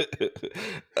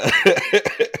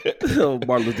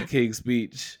 Martin Luther King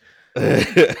speech.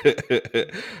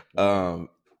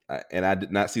 And I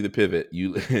did not see the pivot.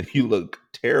 You look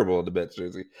terrible in the Mets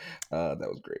jersey. That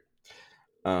was great.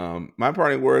 My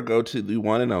parting word go to the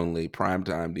one and only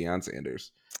primetime Deion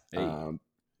Sanders. Hey,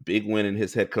 Big win in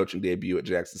his head coaching debut at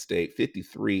Jackson State,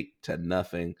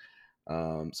 53-0.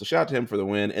 So shout out to him for the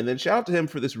win, and then shout out to him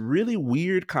for this really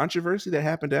weird controversy that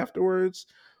happened afterwards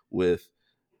with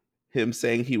him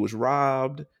saying he was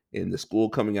robbed and the school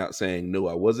coming out saying, no,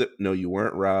 I wasn't. No, you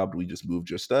weren't robbed. We just moved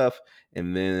your stuff.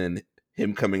 And then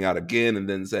him coming out again and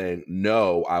then saying,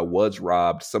 no, I was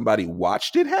robbed. Somebody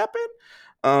watched it happen.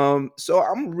 So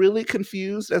I'm really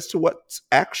confused as to what's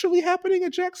actually happening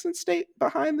at Jackson State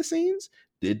behind the scenes.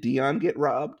 Did Deion get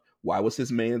robbed? Why was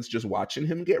his mans just watching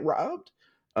him get robbed?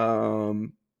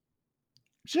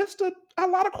 Just a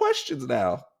lot of questions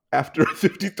now after a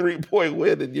 53-point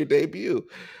win in your debut.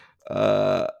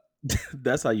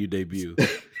 That's how you debut.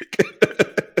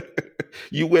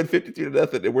 You win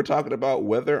 53-0, and we're talking about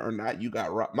whether or not you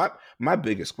got robbed. My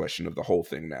biggest question of the whole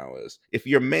thing now is, if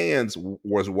your man's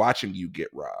was watching you get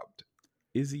robbed,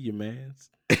 is he your man's?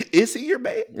 Is he your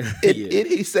man?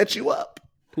 He set you up.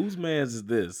 Whose man's is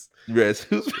this? Yes,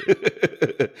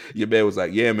 your man was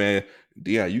like, yeah, man,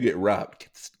 Deion, you get robbed. Get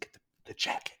the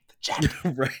jacket.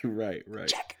 Right.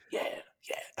 Jacket. Yeah.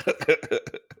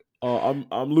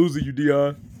 I'm losing you,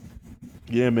 Deion.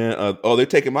 Yeah, man. They're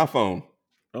taking my phone.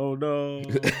 Oh no!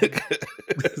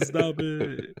 Stop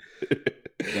it.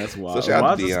 That's wild. So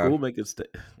why is the school making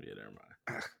Yeah, never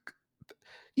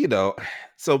mind.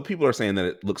 So people are saying that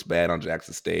it looks bad on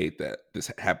Jackson State that this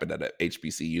happened at a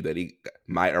HBCU, that he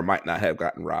might or might not have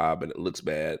gotten robbed, and it looks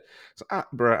bad. So, I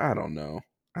don't know.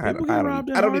 I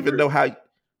don't even know how.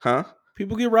 Huh?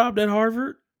 People get robbed at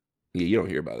Harvard? Yeah, you don't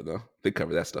hear about it though. They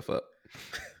cover that stuff up.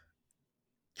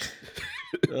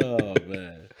 Oh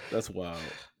man, that's wild.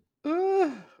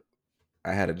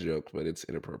 I had a joke, but it's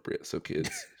inappropriate. So kids,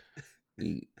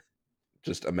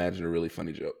 just imagine a really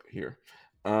funny joke here.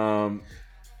 Well,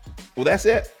 that's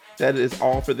it. That is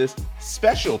all for this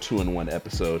special 2-in-1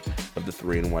 episode of the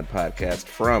 3-in-1 podcast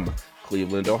from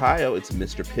Cleveland, Ohio. It's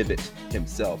Mr. Pivot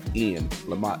himself, Ian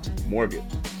Lamont Morgan.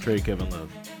 Trey Kevin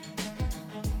Love.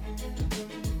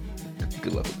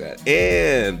 Good luck with that.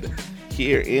 And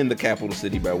here in the capital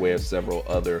city, by way of several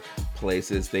other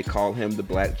places, they call him the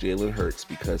Black Jalen Hurts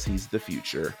because he's the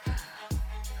future.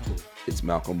 It's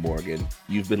Malcolm Morgan.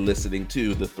 You've been listening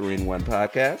to the 3-in-1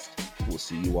 podcast. We'll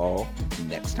see you all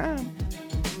next time.